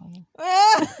ntunulaawo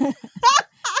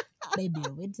bebe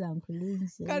owedza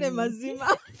nkulinze kale mazima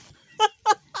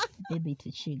bebe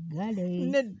tukigale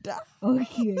nedda.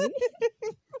 Okay.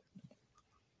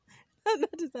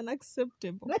 That is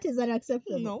unacceptable. That is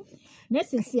unacceptable. No.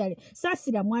 Necessarily.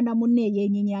 Saasira mwana munne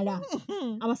yeenyinyala.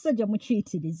 Abasajja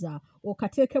mukiyitiriza.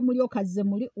 Okateeke muli okazze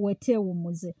muli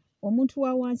weteewumuze. Omuntu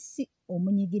wa wansi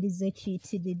omunyigiriza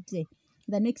ekiyitiridde.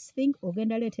 The next thing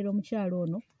ogenda leetera omukyalo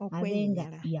ono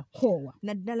abenga yakoowa.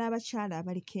 Naddala abakyala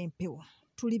abaliko empewo.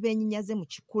 Tuli beenyinyaze mu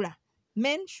kikula.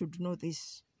 Men should know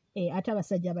this. Ate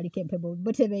abasajja abaliko empewo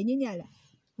bo tebeenyinyala.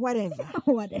 Whatever.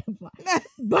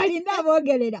 Balina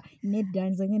aboogerera nedda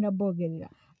nze ngenda boogerera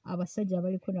abasajja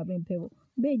abaliko nabo empewo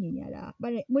beenyinyala.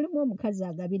 Mulimu omukazi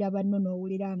agabira banno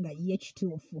n'owulira nga ye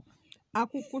kituufu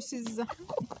akukusizza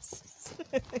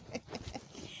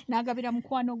n'agabira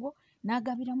mukwano gwo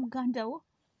n'agabira muganda wo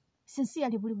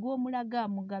sinsiyali buli gw'omulaga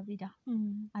amugabira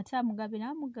ate amugabira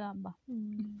amugamba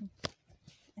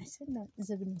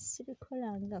nze bino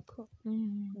sibikolangako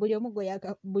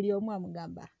buli omu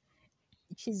amugamba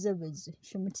kizebezi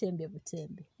kimutembye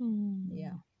butembe.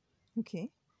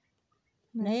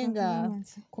 Naye nga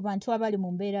ku bantu abali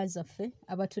mu mbeera zaffe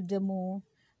abatuddemu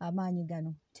amaanyi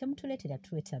gano temutuleetera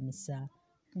twetamisa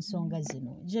nsonga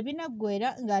zino gye binaggwera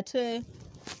ng'ate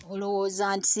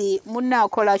olowooza nti munne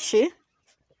akola ki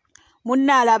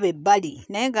munne alaba ebbali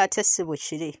naye ng'ate si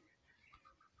bukiri.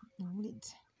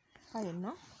 Kale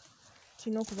nno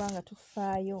tulina okuba nga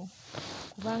tufaayo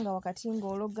kubanga wakati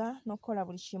ng'ologa n'okukola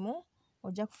buli kimu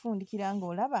ojja kufundikira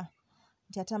ng'olaba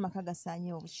nti ate amaka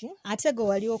gasaanyeewo buki ate ge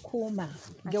wali okuuma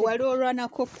ge wali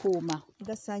olwanako okuuma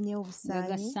gasaanyeewo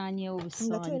busaanyi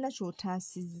nga tolina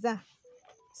ky'otaasizza.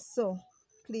 So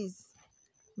please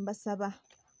mbasaba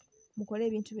mukole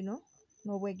ebintu bino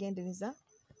n'obwegendereza.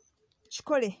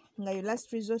 Kikole nga yo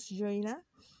last resort gy'olina,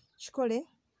 kikole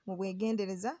mu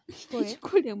bwegendereza,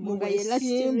 kikole mu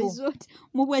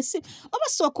bwesimbu oba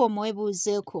sooka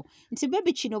omwebuuzeeko nti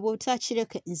bebi kino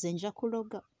bw'otaakireke nze nja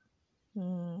kuloga.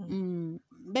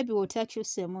 Bebi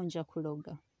bw'otaakyuseemu nja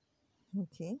kuloga.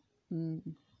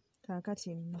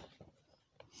 Kaakati nno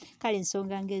kale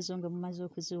ensonga ng'ezo nga mumaze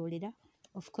okuziwulira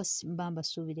of course mba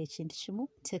mbasuubira ekintu kimu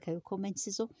teekayo comments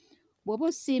zo. Bw'oba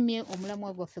osiimye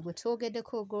omulamwa gwaffe gwe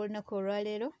twogeddeko ogw'olunaku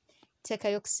olwaleero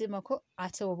teekayo okusiimako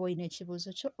ate oba olina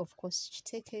ekibuuzo kyo of course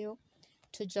kiteekeyo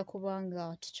tujja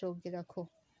kubanga tukyogerako.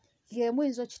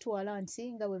 Muyinza okitwala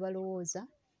nti nga bwe balowooza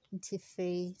nti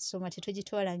ffe soma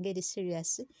tetugitwala ng'eri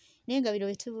serious naye nga bino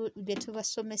bye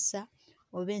tubasomesa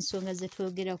oba ensonga ze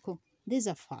twogerako these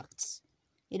are facts.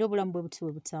 Era obulamu bwe buti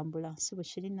bwe butambula si bwe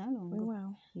kiri nalongo.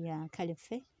 Kale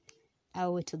ffe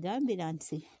awo we tugambira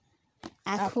nti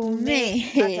akume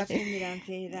atakumira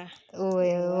mpeera.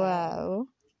 Weewaawo.